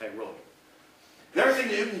calculus, okay, really. The other thing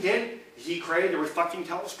Newton did is he created a reflecting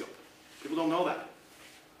telescope. People don't know that.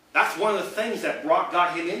 That's one of the things that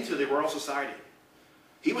got him into the Royal Society.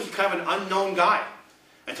 He was kind of an unknown guy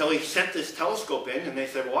until he sent this telescope in, and they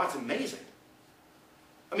said, well, that's amazing.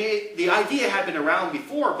 The idea had been around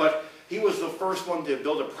before, but he was the first one to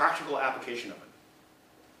build a practical application of it.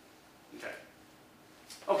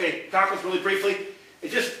 Okay, calculus really briefly.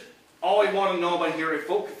 It's just all I want to know about here. It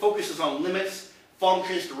focuses on limits,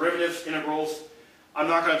 functions, derivatives, integrals. I'm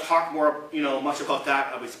not going to talk more, much about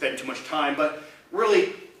that. I would spend too much time. But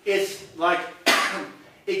really, it's like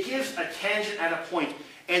it gives a tangent at a point,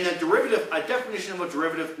 and a derivative. A definition of a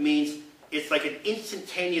derivative means it's like an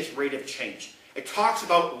instantaneous rate of change. It talks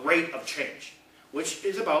about rate of change, which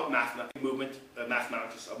is about mathematics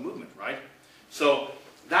of movement, right? So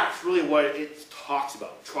that's really what it talks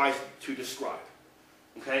about, tries to describe.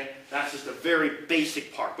 Okay? That's just a very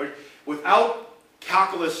basic part. But without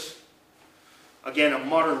calculus, again, a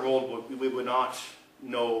modern world, we would not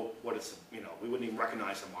know what it's, we wouldn't even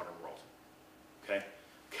recognize a modern world. Okay?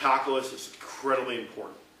 Calculus is incredibly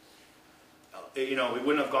important. We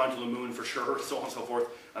wouldn't have gone to the moon for sure, so on and so forth.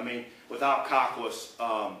 Without calculus,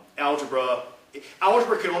 algebra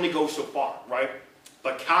can only go so far, right?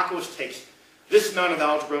 But calculus takes this amount of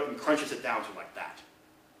algebra and crunches it down to like that.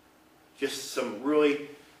 Just some really,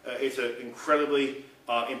 it's an incredibly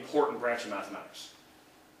important branch of mathematics.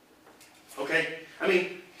 Okay?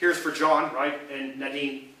 Here's for John, right? And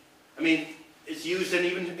Nadine. It's used in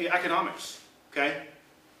even economics. Okay?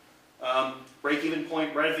 Break-even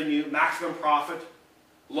point, revenue, maximum profit,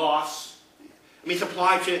 loss. It's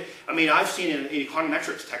applied to, I've seen an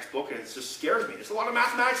econometrics textbook and it just scares me. There's a lot of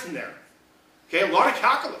mathematics in there. Okay? A lot of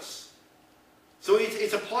calculus. So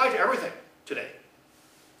it's applied to everything today.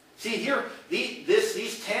 See here,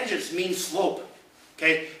 these tangents mean slope.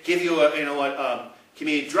 Okay? Give you give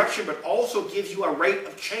me a direction, but also gives you a rate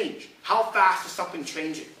of change. How fast is something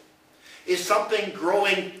changing? Is something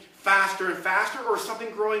growing faster and faster, or is something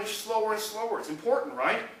growing slower and slower? It's important,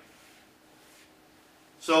 right?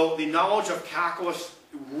 So the knowledge of calculus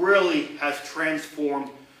really has transformed,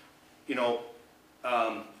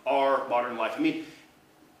 our modern life. We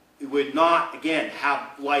would not, again,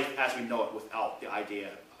 have life as we know it without the idea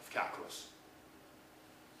of calculus.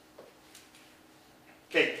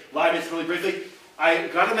 Okay, Leibniz really briefly. I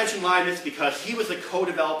got to mention Leibniz because he was the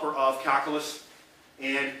co-developer of calculus,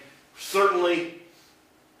 and certainly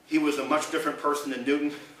he was a much different person than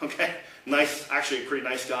Newton. Okay, nice, actually a pretty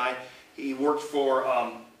nice guy. He worked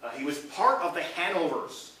for, he was part of the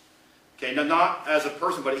Hanovers. Okay, now not as a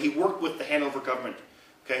person, but he worked with the Hanover government.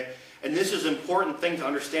 Okay, and this is an important thing to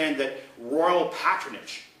understand, that royal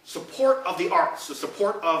patronage, support of the arts, the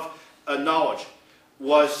support of knowledge,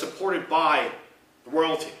 was supported by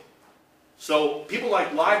royalty. So people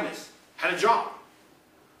like Leibniz had a job.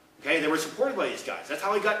 Okay, they were supported by these guys. That's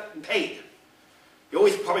how he got paid. You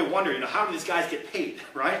always probably wonder, how do these guys get paid,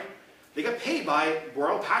 right? They got paid by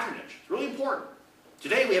royal patronage. It's really important.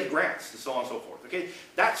 Today we have grants and so on and so forth. Okay,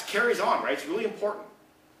 that carries on, right? It's really important.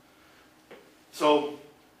 So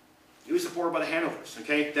he was supported by the Hanovers.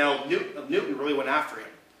 Okay, now Newton really went after him.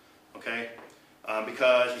 Okay,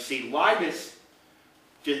 because you see, Leibniz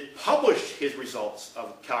published his results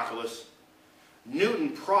of calculus. Newton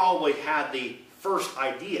probably had the first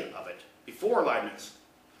idea of it before Leibniz.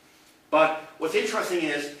 But what's interesting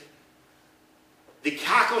is the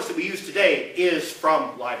calculus that we use today is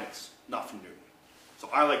from Leibniz, not from Newton. So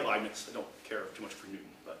I like Leibniz. I don't care too much for Newton,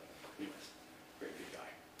 but anyways, very good guy.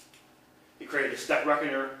 He created a step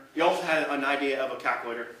reckoner. He also had an idea of a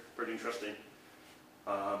calculator, pretty interesting.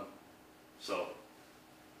 So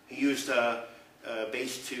he used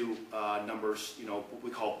base 2 numbers, what we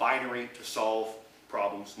call binary, to solve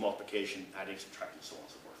problems, multiplication, adding, subtracting, so on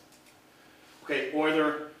and so forth. Okay,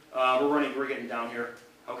 Euler, we're getting down here.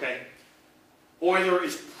 Okay, Euler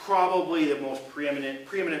is probably the most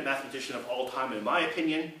preeminent mathematician of all time, in my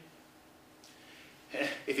opinion.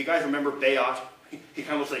 If you guys remember Bayot, he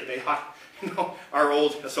kind of looks like Bayot, you know, our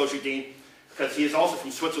old associate dean, because he is also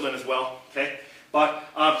from Switzerland as well, okay? But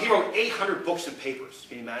he wrote 800 books and papers.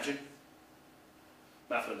 Can you imagine?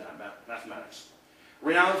 Mathematics.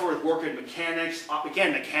 Renowned for his work in mechanics,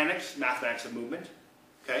 again, mechanics, mathematics of movement,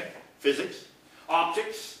 okay? Physics,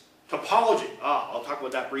 optics, topology. I'll talk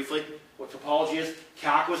about that briefly, what topology is.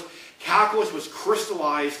 Calculus. Calculus was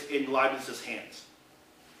crystallized in Leibniz's hands.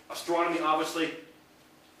 Astronomy, obviously.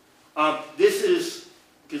 This is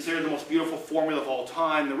considered the most beautiful formula of all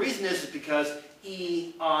time. The reason is because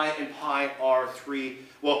E, I, and pi are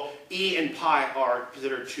E and pi are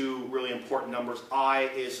considered two really important numbers. I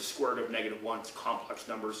is the square root of -1. It's complex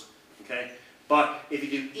numbers, okay? But if you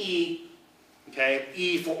do E, okay,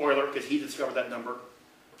 E for Euler, because he discovered that number,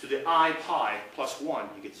 to the I pi plus 1,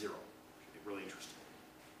 you get 0. It's really interesting.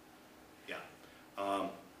 Yeah.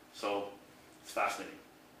 So, it's fascinating.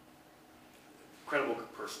 Incredible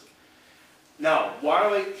person. Now,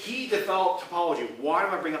 he developed topology. Why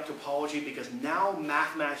do I bring up topology? Because now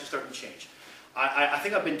mathematics is starting to change. I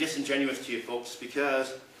think I've been disingenuous to you folks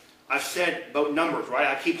because I've said about numbers, right?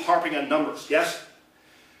 I keep harping on numbers, yes?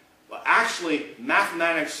 Well, actually,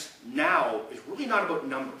 mathematics now is really not about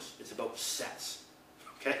numbers. It's about sets,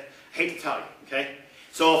 okay? I hate to tell you, okay?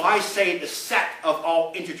 So if I say the set of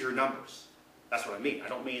all integer numbers, that's what I mean. I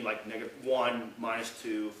don't mean like -1,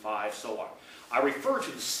 -2, 5, so on. I refer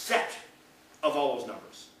to the set of all those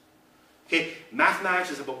numbers. Okay,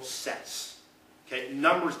 mathematics is about sets. Okay,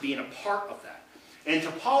 numbers being a part of that. And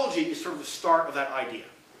topology is sort of the start of that idea.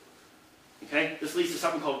 Okay, this leads to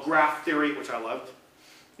something called graph theory, which I loved.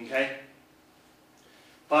 Okay,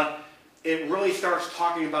 but it really starts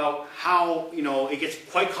talking about how, you know, it gets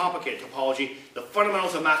quite complicated, topology. The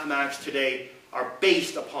fundamentals of mathematics today are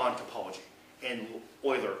based upon topology, and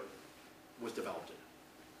Euler was developed in it.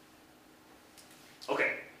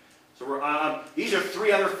 Okay. So these are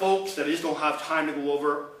three other folks that I just don't have time to go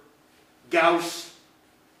over. Gauss,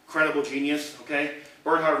 incredible genius, okay?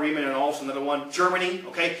 Bernhard Riemann, and also another one. Germany,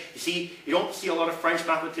 okay? You see, you don't see a lot of French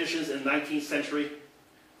mathematicians in the 19th century,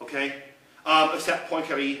 okay? Except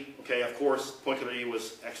Poincaré, okay? Of course, Poincaré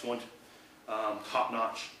was excellent,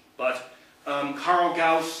 top-notch. But Karl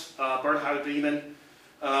Gauss, Bernhard Riemann,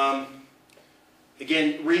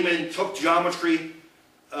 again, Riemann took geometry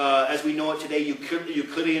as we know it today,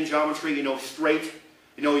 Euclidean geometry, you know, straight.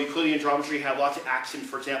 You know, Euclidean geometry have lots of axioms.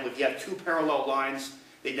 For example, if you have two parallel lines,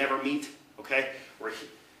 they never meet, okay? Where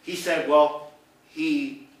he said, well,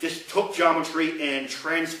 he just took geometry and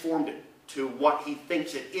transformed it to what he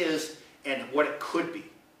thinks it is and what it could be,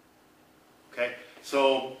 okay?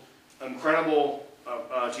 So, incredible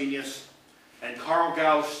genius. And Karl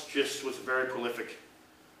Gauss just was very prolific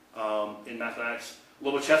in mathematics.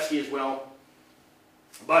 Lobachevsky as well.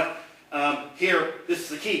 But here, this is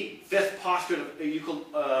the key. Fifth postulate of Euclid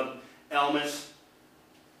elements.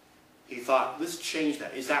 He thought, let's change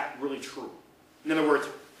that. Is that really true? In other words,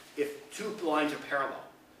 if two lines are parallel,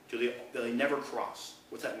 do they never cross?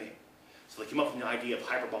 What's that mean? So they came up with the idea of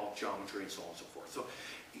hyperbolic geometry and so on and so forth. So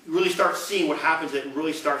you really start seeing what happens. It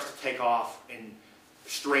really starts to take off in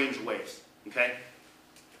strange ways. Okay?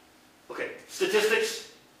 Okay,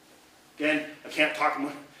 statistics. Again, I can't talk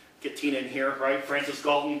about. Get Tina in here, right? Francis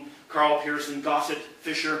Galton, Carl Pearson, Gossett,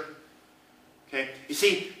 Fisher. Okay, you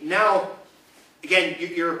see now, again,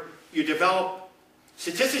 you develop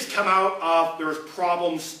statistics come out of there's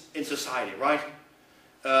problems in society, right?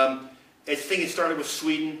 I think it started with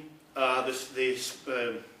Sweden.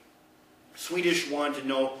 The Swedish wanted to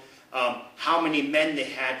know how many men they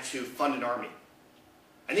had to fund an army,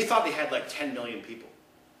 and they thought they had like 10 million people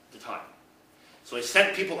at the time. So they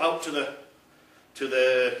sent people out to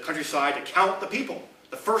the countryside to count the people,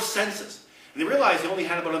 the first census. And they realized they only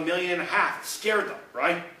had about 1.5 million. It scared them,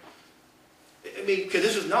 right? I mean, because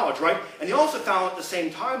this was knowledge, right? And they also found at the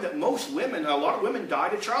same time that most women, a lot of women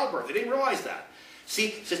died at childbirth. They didn't realize that.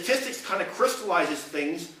 See, statistics kind of crystallizes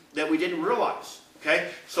things that we didn't realize, okay?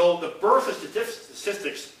 So the birth of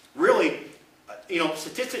statistics really, you know,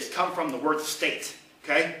 statistics come from the word state,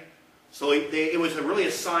 okay? So it was really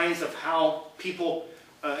a science of how people,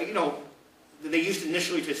 you know, they used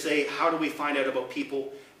initially to say, how do we find out about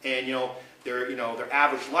people and, you know, their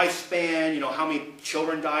average lifespan, you know, how many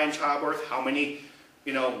children die in childbirth, how many,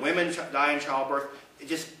 you know, women die in childbirth.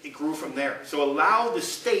 It grew from there. So allow the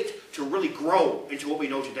state to really grow into what we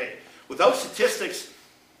know today. Without statistics,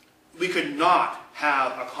 we could not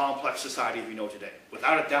have a complex society we know today,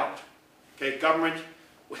 without a doubt. Okay, government,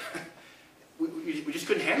 we just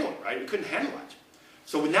couldn't handle it, right? We couldn't handle it.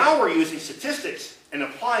 So now we're using statistics and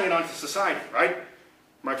applying it onto society, right?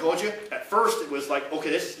 Remember I told you? At first it was like,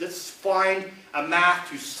 okay, let's find a math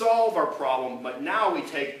to solve our problem, but now we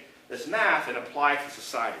take this math and apply it to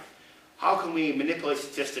society. How can we manipulate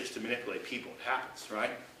statistics to manipulate people? It happens,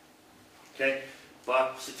 right? Okay?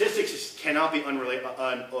 But statistics cannot be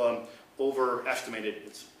overestimated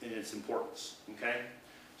in its importance. Okay?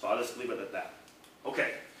 So I'll just leave it at that.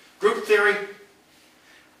 Okay. Group theory.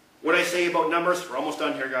 What did I say about numbers? We're almost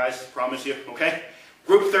done here, guys. Promise you. Okay?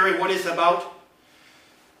 Group theory, what is it about?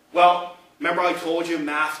 Well, remember I told you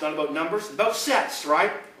math's not about numbers? It's about sets,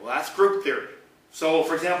 right? Well, that's group theory. So,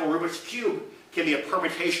 for example, Rubik's Cube can be a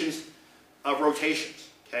permutations of rotations.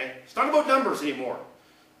 Okay? It's not about numbers anymore.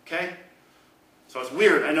 Okay? So it's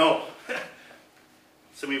weird, I know.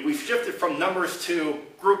 So we've shifted from numbers to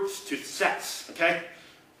groups to sets. Okay?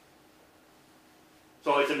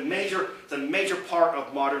 So it's a major part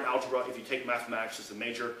of modern algebra. If you take mathematics, it's a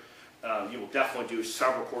major. You will definitely do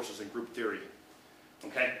several courses in group theory.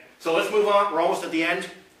 Okay? So let's move on. We're almost at the end.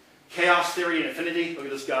 Chaos theory and infinity. Look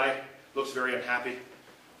at this guy. Looks very unhappy.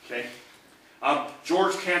 Okay?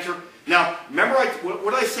 George Cantor. Now, remember what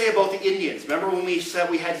did I say about the Indians? Remember when we said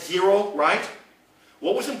we had 0, right?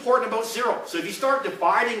 What was important about 0? So if you start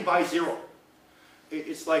dividing by 0,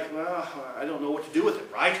 it's like, well, I don't know what to do with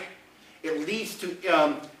it, right? It leads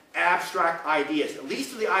to abstract ideas. It leads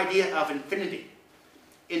to the idea of infinity.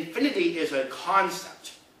 Infinity is a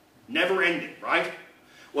concept, never ending, right?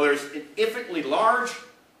 Whether it's infinitely large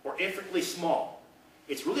or infinitely small.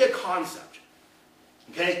 It's really a concept.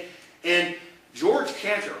 Okay? And George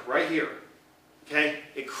Cantor, right here, okay,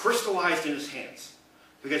 it crystallized in his hands.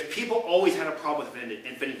 Because people always had a problem with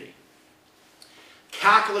infinity.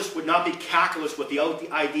 Calculus would not be calculus without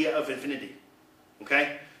the idea of infinity.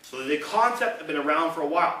 Okay? So the concept had been around for a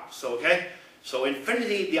while. So, okay? So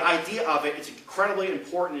infinity, the idea of it, is incredibly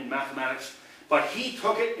important in mathematics. But he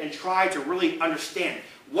took it and tried to really understand,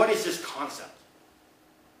 what is this concept?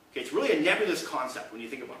 Okay, it's really a nebulous concept when you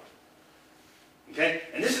think about it. Okay?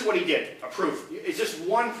 And this is what he did, a proof. It's just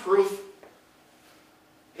one proof.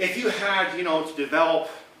 If you had, to develop,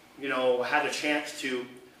 had a chance to,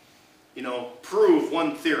 prove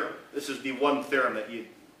one theorem, this is the one theorem that you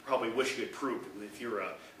probably wish you had proved if you're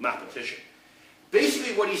a mathematician.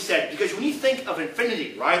 Basically what he said, because when you think of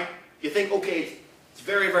infinity, right, you think, okay, it's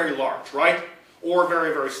very, very large, right? Or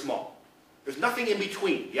very, very small. There's nothing in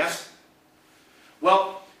between, yes?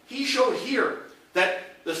 Well, he showed here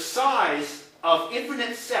that the size of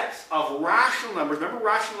infinite sets of rational numbers, remember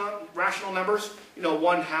rational numbers?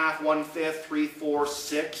 1/2, 1/5, 3, 4,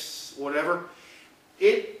 6, whatever.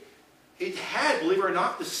 It had, believe it or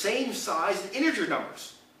not, the same size as integer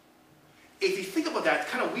numbers. If you think about that,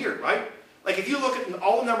 it's kind of weird, right? Like if you look at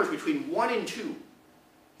all the numbers between 1 and 2,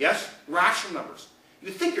 yes, rational numbers,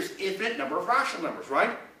 you think there's infinite number of rational numbers,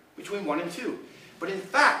 right? Between 1 and 2. But in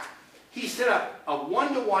fact, he set up a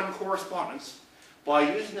one-to-one correspondence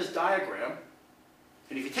by using this diagram.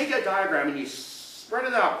 And if you take that diagram and you spread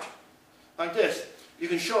it out like this, you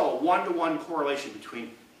can show a one-to-one correlation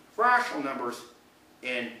between rational numbers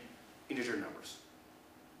and integer numbers.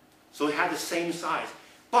 So they have the same size.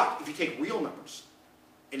 But if you take real numbers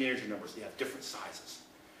and integer numbers, they have different sizes.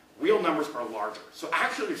 Real numbers are larger. So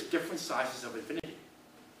actually there's different sizes of infinity.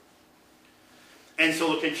 And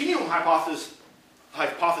so the continuum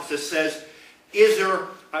hypothesis says, is there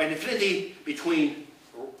an infinity between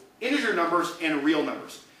integer numbers and real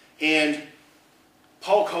numbers? And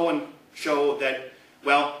Paul Cohen showed that,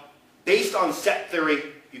 well, based on set theory,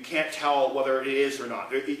 you can't tell whether it is or not.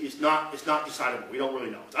 It's not decidable. We don't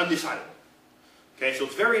really know. It's undecidable. Okay, so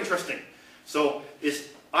it's very interesting. So this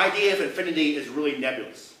idea of infinity is really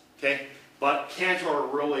nebulous. Okay, but Cantor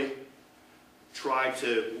really tried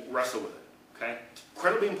to wrestle with it. Okay, it's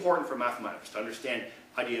incredibly important for mathematics to understand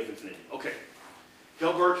the idea of infinity. Okay,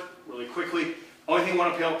 Hilbert, really quickly. Only thing I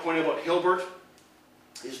want to point out about Hilbert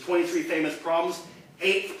is 23 famous problems.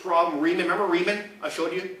 8th problem, Riemann. Remember Riemann? I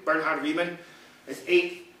showed you Bernhard Riemann. His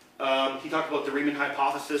 8th. He talked about the Riemann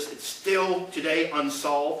hypothesis. It's still today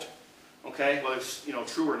unsolved. Okay, whether it's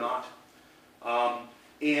true or not.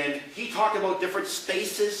 And he talked about different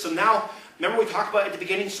spaces. So now, remember we talked about at the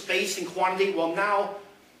beginning space and quantity. Well now,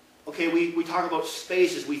 okay, we talk about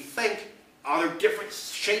spaces. We think, are there different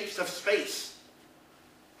shapes of space?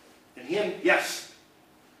 And him, yes.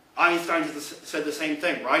 Einstein said the same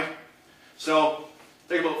thing, right? So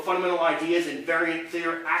think about fundamental ideas, invariant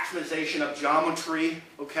theory, axiomatization of geometry.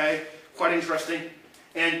 Okay, quite interesting.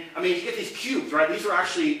 And I mean, you get these cubes, right? These are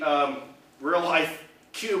actually real-life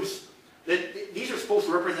cubes. These are supposed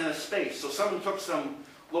to represent a space. So someone took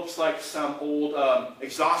looks like some old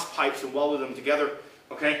exhaust pipes and welded them together.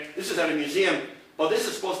 Okay, this is at a museum, Well, this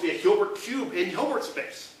is supposed to be a Hilbert cube in Hilbert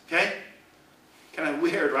space, okay? Kind of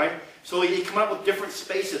weird, right? So you come up with different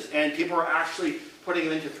spaces, and people are actually putting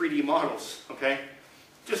them into 3D models, okay?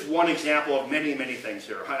 Just one example of many, many things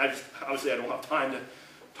here. Obviously, I don't have time to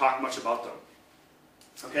talk much about them,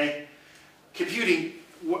 okay? Computing,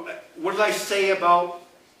 what did I say about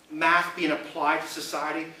math being applied to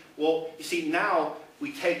society? Well, you see, now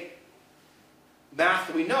we take math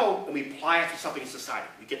that we know and we apply it to something in society.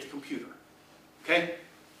 We get the computer, okay?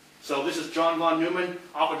 So this is John von Neumann,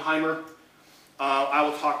 Oppenheimer. I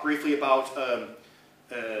will talk briefly about, oh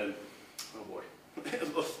boy,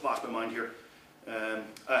 lost my mind here.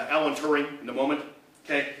 Alan Turing in a moment,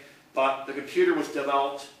 okay? But the computer was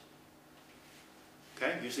developed,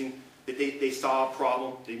 okay, using, they saw a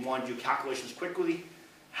problem, they wanted to do calculations quickly.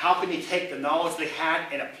 How can they take the knowledge they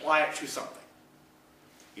had and apply it to something?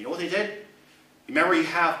 You know what they did? Remember, you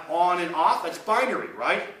have on and off, that's binary,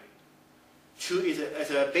 right?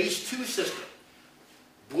 It's a base 2 system.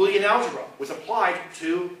 Boolean algebra was applied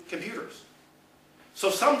to computers. So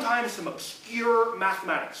sometimes some obscure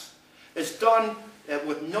mathematics is done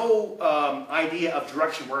with no idea of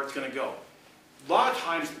direction where it's going to go. A lot of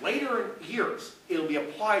times, later in years, it'll be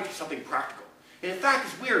applied to something practical. And in fact,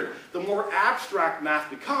 it's weird. The more abstract math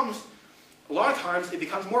becomes, a lot of times it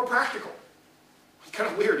becomes more practical. It's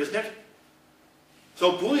kind of weird, isn't it?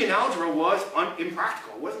 So Boolean algebra was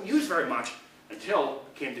impractical. It wasn't used very much until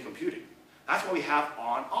it came to computing. That's what we have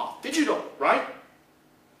on, off. Digital, right?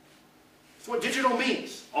 That's what digital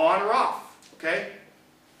means, on or off, okay?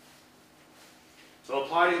 So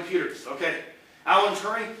apply to computers, okay. Alan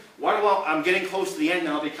Turing, I'm getting close to the end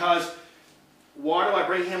now because, why do I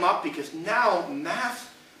bring him up? Because now math,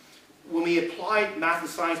 when we applied math and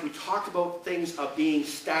science, we talked about things of being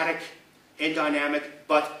static and dynamic,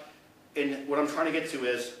 but what I'm trying to get to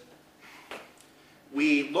is,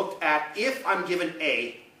 we looked at, if I'm given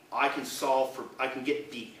A, I can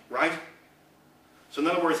get B, right? So in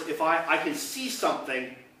other words, if I can see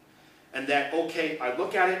something, and that, okay, I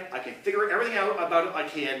look at it, I can figure everything out about it I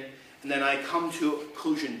can, and then I come to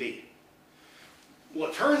conclusion B. Well,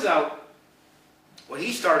 it turns out, what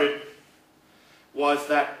he started was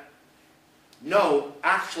that, no,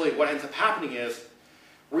 actually what ends up happening is,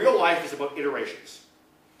 real life is about iterations.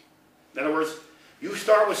 In other words, you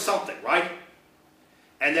start with something, right?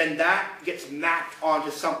 And then that gets mapped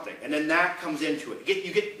onto something, and then that comes into it.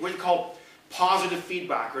 You get what you call positive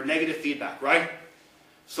feedback or negative feedback, right?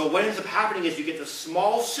 So what ends up happening is you get this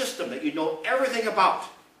small system that you know everything about,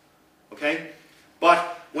 okay?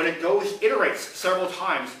 But when it iterates several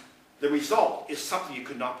times, the result is something you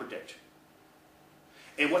could not predict.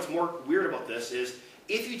 And what's more weird about this is,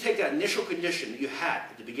 if you take that initial condition that you had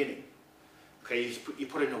at the beginning, okay, you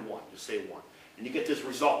put it in a 1, just say 1, and you get this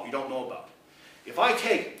result you don't know about. If I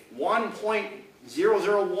take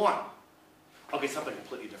 1.001, I'll get something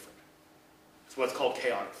completely different. It's what's called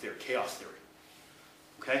chaotic theory, chaos theory.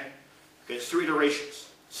 Okay? It's 3 iterations.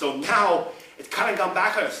 So now, it's kind of gone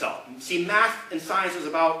back on itself. See, math and science is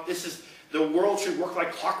about, the world should work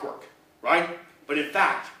like clockwork, right? But in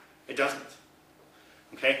fact, it doesn't.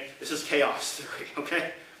 Okay? This is chaos theory,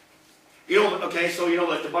 okay? So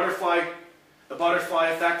like the butterfly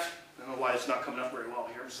effect. I don't know why it's not coming up very well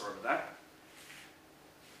here. I'm sorry about that.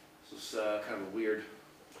 This is kind of a weird,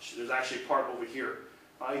 there's actually a part over here.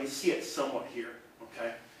 You can see it somewhat here,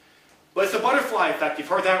 okay? But it's the butterfly effect. You've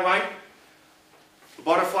heard that, right? The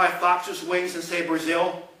butterfly flaps its wings in, say,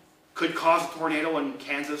 Brazil, could cause a tornado in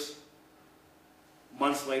Kansas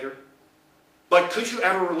months later. But could you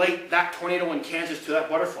ever relate that tornado in Kansas to that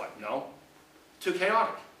butterfly? No. Too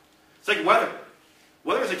chaotic. It's like weather.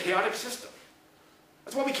 Weather is a chaotic system.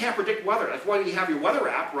 That's why we can't predict weather. That's why you have your weather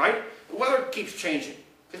app, right? The weather keeps changing.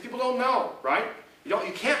 Because people don't know, right? You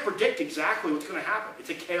can't predict exactly what's going to happen. It's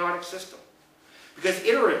a chaotic system. Because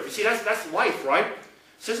iterative. You see, that's life, right?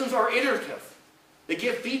 Systems are iterative. They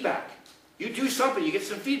give feedback. You do something, you get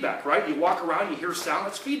some feedback, right? You walk around, you hear sound,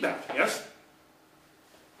 that's feedback, yes?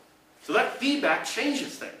 So that feedback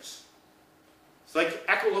changes things. It's like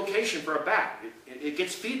echolocation for a bat. It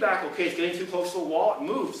gets feedback, okay, it's getting too close to the wall, it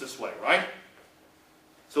moves this way, right?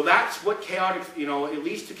 So that's what chaotic, it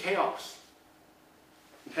leads to chaos.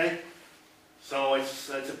 Okay? So it's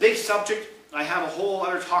a big subject. I have a whole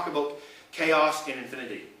other talk about chaos and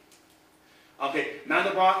infinity. Okay,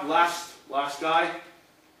 Mandelbrot, last guy.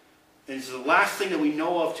 And this is the last thing that we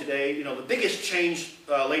know of today. The biggest change,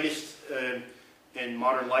 latest in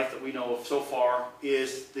modern life that we know of so far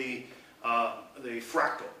is the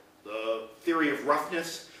fractal, the theory of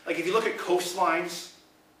roughness. Like if you look at coastlines,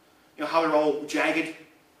 how they're all jagged.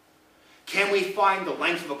 Can we find the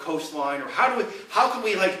length of a coastline, or how can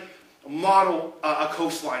we model a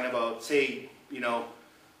coastline of, say,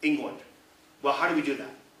 England. Well, how do we do that?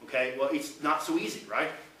 Okay, well, it's not so easy, right?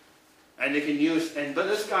 And they can use, but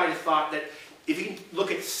this guy thought that if you can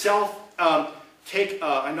look at take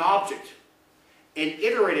an object and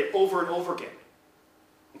iterate it over and over again,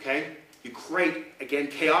 okay? You create, again,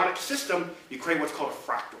 chaotic system, you create what's called a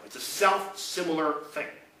fractal. It's a self-similar thing.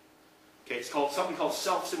 Okay, it's called something called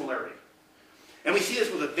self-similarity. And we see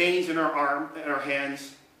this with the veins in our arm, in our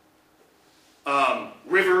hands,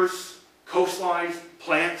 rivers, coastlines,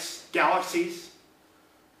 plants, galaxies.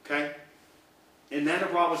 Okay? And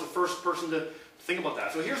Mandelbrot was the first person to think about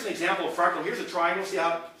that. So here's an example of fractal. Here's a triangle. See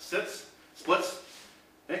how it splits?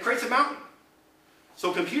 And it creates a mountain.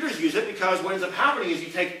 So computers use it because what ends up happening is you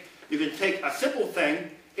can take a simple thing,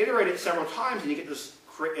 iterate it several times, and you get this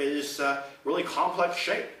really complex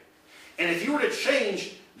shape. And if you were to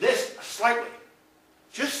change this slightly,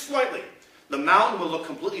 just slightly, the mountain will look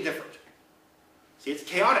completely different. See, it's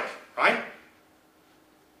chaotic, right?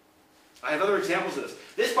 I have other examples of this.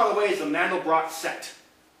 This, by the way, is the Mandelbrot set.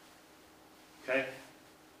 Okay?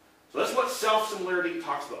 So that's what self-similarity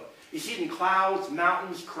talks about. You see it in clouds,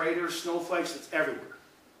 mountains, craters, snowflakes, it's everywhere.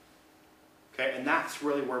 Okay? And that's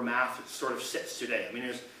really where math sort of sits today. I mean,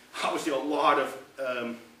 there's obviously a lot of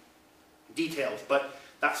details, but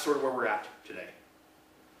that's sort of where we're at today.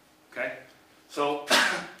 Okay? So,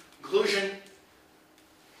 conclusion,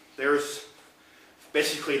 there's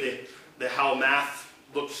basically the how math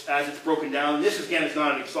looks as it's broken down. This, again, is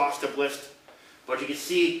not an exhaustive list, but you can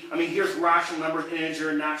see, I mean, here's rational numbers,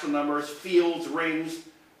 integer, natural numbers, fields, rings.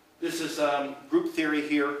 This is group theory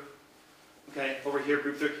here. Okay, over here,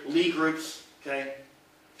 group theory. Lie groups, okay,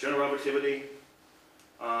 general relativity.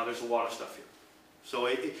 There's a lot of stuff here. So,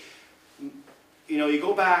 you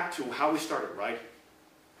go back to how we started, right?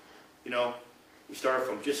 We started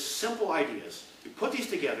from just simple ideas. We put these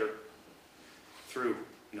together through,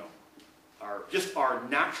 our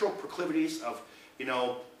natural proclivities of,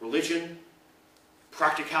 religion,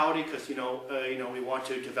 practicality, because, we want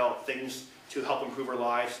to develop things to help improve our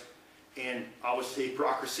lives, and obviously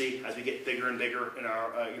bureaucracy as we get bigger and bigger in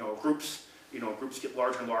our, groups. Groups get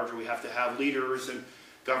larger and larger. We have to have leaders and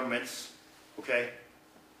governments, okay?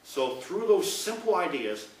 So through those simple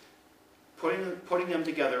ideas, putting them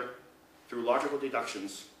together through logical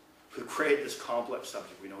deductions, we create this complex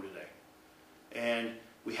subject we know today. And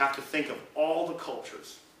we have to think of all the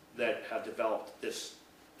cultures that have developed this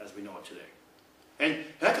as we know it today. And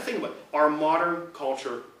you have to think about our modern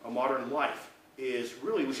culture, our modern life, is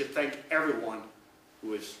really, we should thank everyone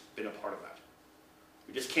who has been a part of that.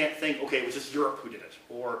 We just can't think, okay, it was just Europe who did it,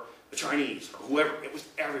 or the Chinese, or whoever. It was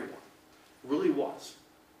everyone. It really was.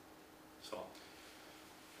 So,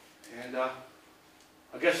 and I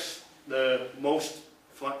guess the most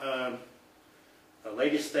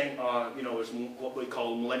latest thing, is what we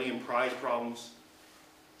call Millennium Prize problems.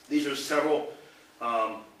 These are several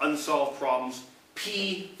unsolved problems.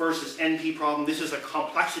 P versus NP problem. This is a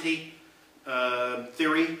complexity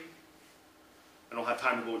theory. I don't have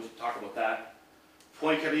time to go to talk about that.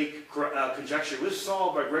 Poincaré conjecture was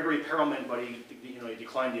solved by Gregory Perelman, but he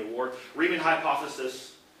declined the award. Riemann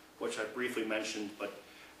hypothesis, which I briefly mentioned, but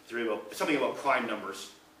it's something about prime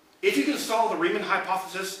numbers. If you can solve the Riemann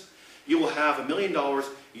hypothesis, you will have $1 million.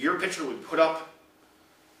 Your picture would put up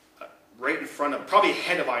right in front of, probably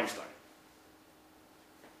ahead of Einstein.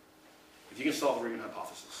 If you can solve the Riemann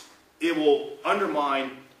hypothesis, it will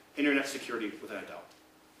undermine internet security without a doubt.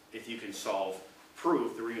 If you can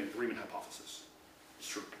prove the Riemann hypothesis. It's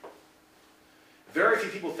true. Very few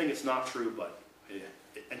people think it's not true, but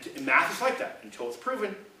and math is like that. Until it's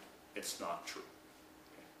proven, it's not true.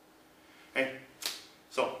 Okay.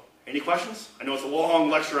 So, any questions? I know it's a long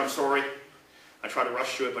lecture, I'm sorry. I try to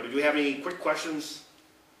rush through it, but do we have any quick questions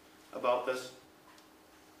about this?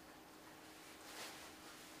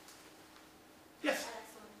 Yes?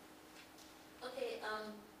 Okay,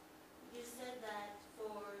 you said that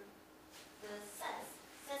for the sets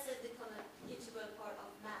has become an integral part of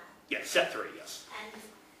math. Yeah, set theory, yes. And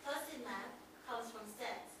fuzzy math comes from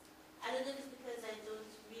sets. I don't know if it's because I don't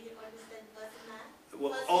really understand fuzzy math.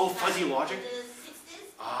 Well, fuzzy logic? In the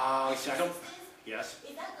 60s? Ah, see, I don't. 60s? Yes.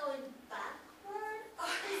 Is that going backward, or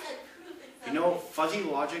is that proving something? Fuzzy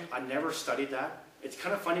logic, I never studied that. It's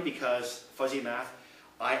kind of funny because fuzzy math,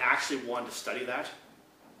 I actually wanted to study that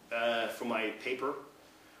for my paper.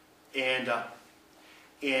 And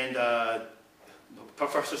the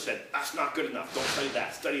professor said, that's not good enough, don't study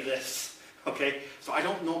that, study this. Okay? So I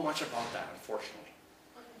don't know much about that, unfortunately.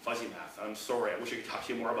 Fuzzy math. I'm sorry, I wish I could talk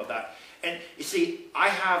to you more about that. And you see, I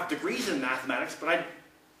have degrees in mathematics, but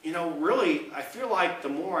you know, really, I feel like the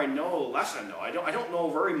more I know, the less I know. I don't know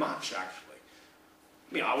very much, actually.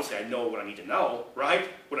 I mean, obviously I know what I need to know, right?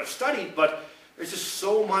 What I've studied, but there's just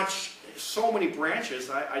so much, so many branches,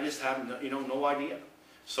 I just have, you know, no idea.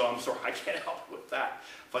 So I'm sorry, I can't help with that,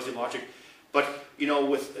 fuzzy logic. But, you know,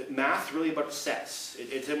 with math, really about sets.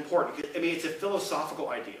 It's important. I mean, it's a philosophical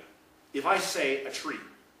idea. If I say a tree,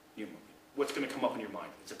 what's going to come up in your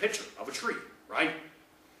mind? It's a picture of a tree, right?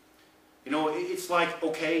 You know, it's like,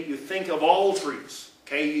 okay, you think of all trees,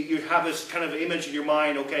 okay? You have this kind of image in your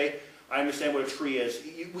mind, okay? I understand what a tree is.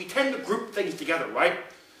 We tend to group things together, right?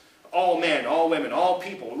 All men, all women, all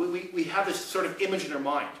people. We have this sort of image in our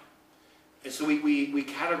mind. And so we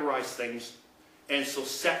categorize things. And so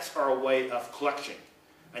sets are a way of collection.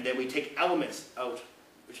 And then we take elements out,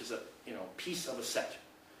 which is a piece of a set,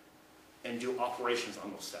 and do operations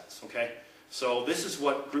on those sets, okay? So this is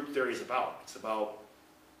what group theory is about. It's about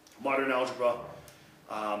modern algebra,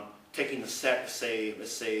 taking the set,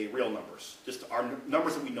 let's say real numbers, just our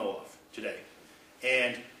numbers that we know of today.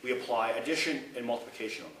 And we apply addition and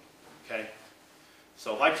multiplication on them, okay?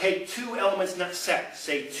 So if I take two elements in that set,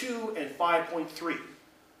 say 2 and 5.3,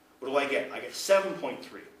 what do I get? I get 7.3.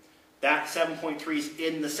 That 7.3 is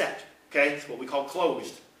in the set, okay? It's what we call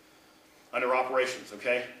closed under operations,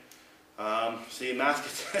 okay? See, math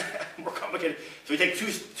gets more complicated. So we take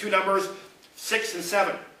two numbers, 6 and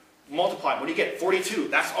 7, multiply. What do you get? 42.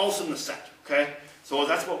 That's also in the set, okay? So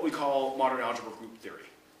that's what we call modern algebra group theory.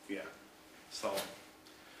 Yeah. So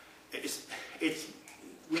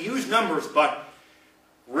we use numbers, but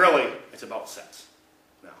really it's about sets.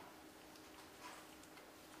 Now,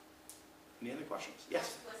 any other questions?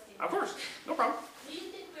 Yes. Of course. No problem. Do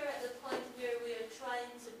you think we're at the point where we are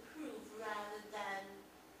trying to prove rather than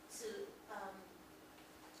to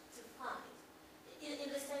find? In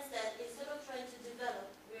the sense that instead of trying to develop,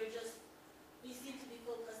 we seem to be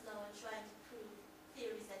focused now on trying to prove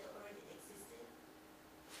theories that already existed.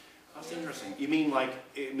 That's interesting. You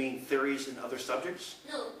mean theories in other subjects?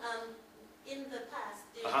 No, in the past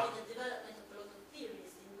there has been a development of a lot of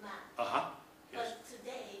theories in math. Yes. But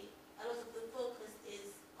today, a lot of the focus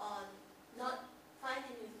is on not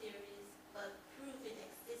finding new theories, but proving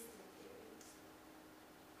existing theories.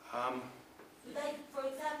 Like, for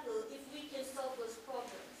example, if we can solve those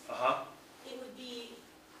problems, it would be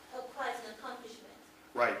quite an accomplishment.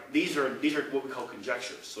 Right. These are what we call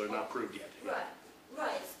conjectures, so they're not proved yet. Right.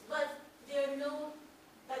 Right. But there are no,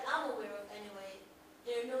 that I'm aware of anyway,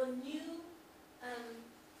 there are no new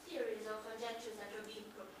theories or conjectures that are being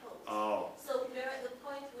proposed. Oh. So we're at the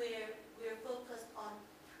point where we're focused on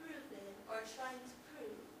proving or trying to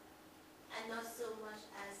prove, and not so much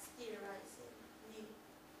as theorizing new.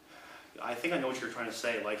 I think I know what you're trying to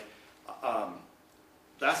say. Like,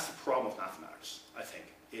 that's the problem with mathematics, I think,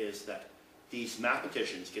 is that these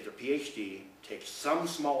mathematicians get their PhD, take some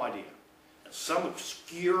small idea, some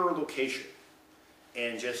obscure location,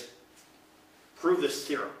 and just prove this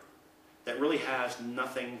theorem that really has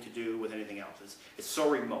nothing to do with anything else. It's so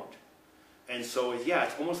remote. And so, yeah,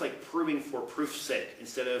 it's almost like proving for proof's sake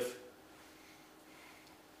instead of,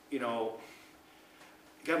 you know,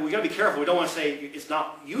 we got to be careful. We don't want to say it's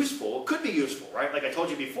not useful. It could be useful, right? Like I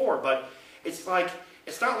told you before, but it's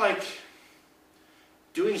not like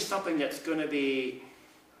doing something that's going to be,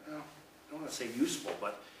 well, I don't want to say useful,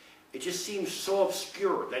 but it just seems so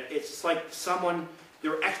obscure that it's like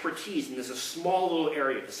their expertise in this a small little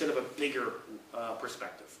area instead of a bigger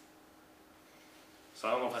perspective. So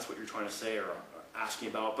I don't know if that's what you're trying to say or asking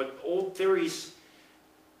about, but old theories,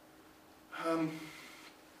 I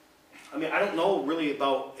mean, I don't know really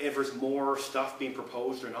about if there's more stuff being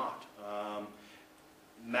proposed or not.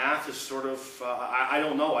 Math is sort of, I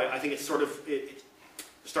don't know, I think it's sort of it's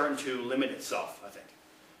starting to limit itself, I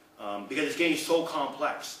think. Because it's getting so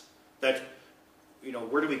complex that, you know,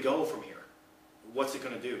 where do we go from here? What's it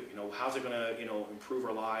going to do? You know, how's it going to, you know, improve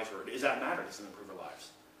our lives? Or does that matter? Does it improve our lives?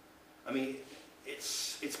 I mean,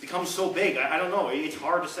 it's become so big. I don't know. It's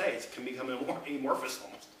hard to say. It can become amorphous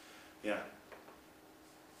almost. Yeah.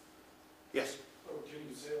 Yes? Oh, can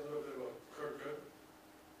you say a little bit about Kurt Good?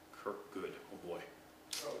 Kurt Good. Oh, boy.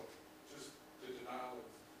 Oh, just the denial of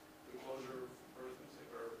the closure of arithmetic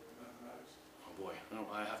or mathematics. Oh, boy.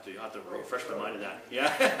 I have to refresh my mind on that.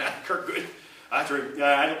 Yeah. Kurt Good. I have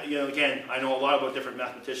to, you know, again, I know a lot about different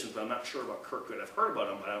mathematicians, but I'm not sure about Kurt Good. I've heard about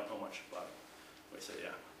him, but I don't know much about him. What do you say?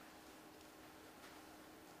 Yeah.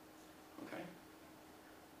 Okay.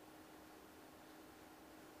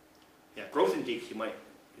 Yeah, Grothendieck, you like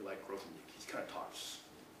Grothendieck. He kind of talks,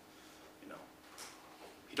 you know.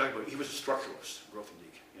 He was a structuralist,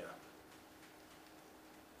 Grothendieck, yeah.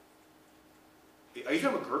 Are you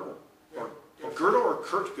talking about Gödel? Or Gödel or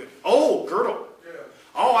Kurt Good? Oh, Gödel. Yeah.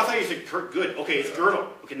 Oh, I thought you said Kurt Good. Okay, it's Gödel.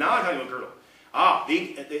 Okay, now I'm talking about Gödel. Ah,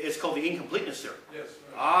 it's called the incompleteness theorem. Yes.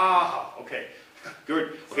 Right. Ah, okay.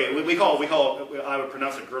 Good. Okay, we call I would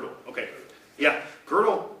pronounce it Gödel. Okay. Yeah,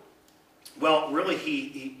 Gödel, well, really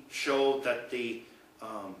he showed that the,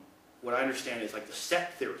 what I understand is like the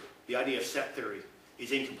set theory, the idea of set theory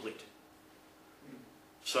is incomplete.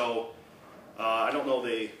 So, I don't know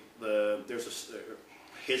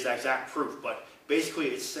his exact proof, but basically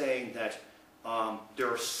it's saying that there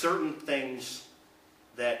are certain things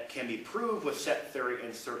that can be proved with set theory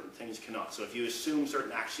and certain things cannot. So if you assume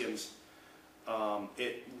certain axioms, you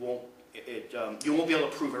won't be able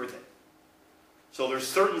to prove everything. So there's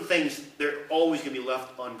certain things that are always going to be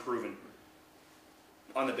left unproven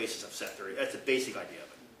on the basis of set theory. That's the basic idea of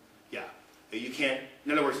it. Yeah. You can't,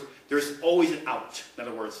 in other words, there's always an out. In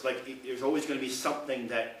other words, like there's always going to be something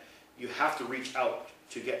that you have to reach out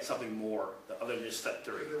to get something more other than just set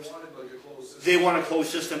theory. They wanted like a closed system. They want a closed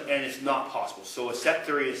system, and it's not possible. So a set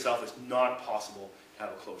theory itself is not possible to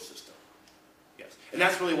have a closed system. Yes, and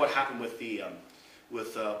that's really what happened with the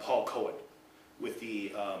Paul Cohen, with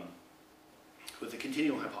the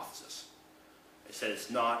continuum hypothesis. It said it's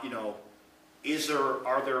not,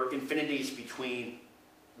 are there infinities between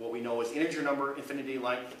what we know as integer number infinity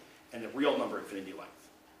length and the real number infinity length?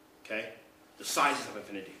 Okay, the sizes of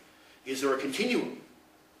infinity. Is there a continuum?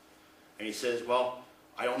 And he says, well,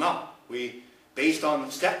 I don't know. Based on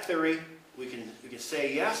set theory, we can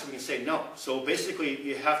say yes, we can say no. So basically,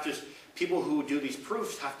 you have to, people who do these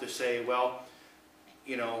proofs have to say, well,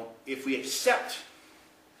 if we accept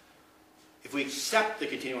the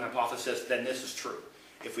continuum hypothesis, then this is true.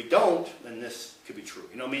 If we don't, then this could be true.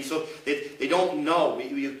 You know what I mean? So they don't know.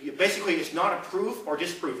 Basically, it's not a proof or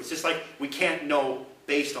disproof. It's just like we can't know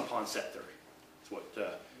based upon set theory. That's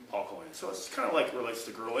what Paul Cohen is. So it's kind of like relates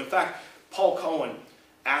to Gödel. In fact, Paul Cohen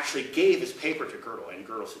actually gave his paper to Gödel, and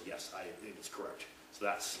Gödel said, yes, I think it's correct.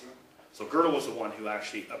 So Gödel was the one who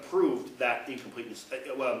actually approved that incompleteness,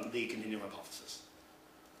 the continuum hypothesis.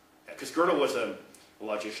 Because Gödel was a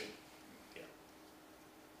logician. Yeah.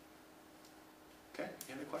 Okay,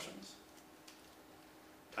 any other questions?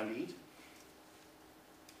 Time to eat?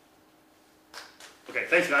 Okay,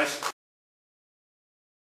 thanks guys.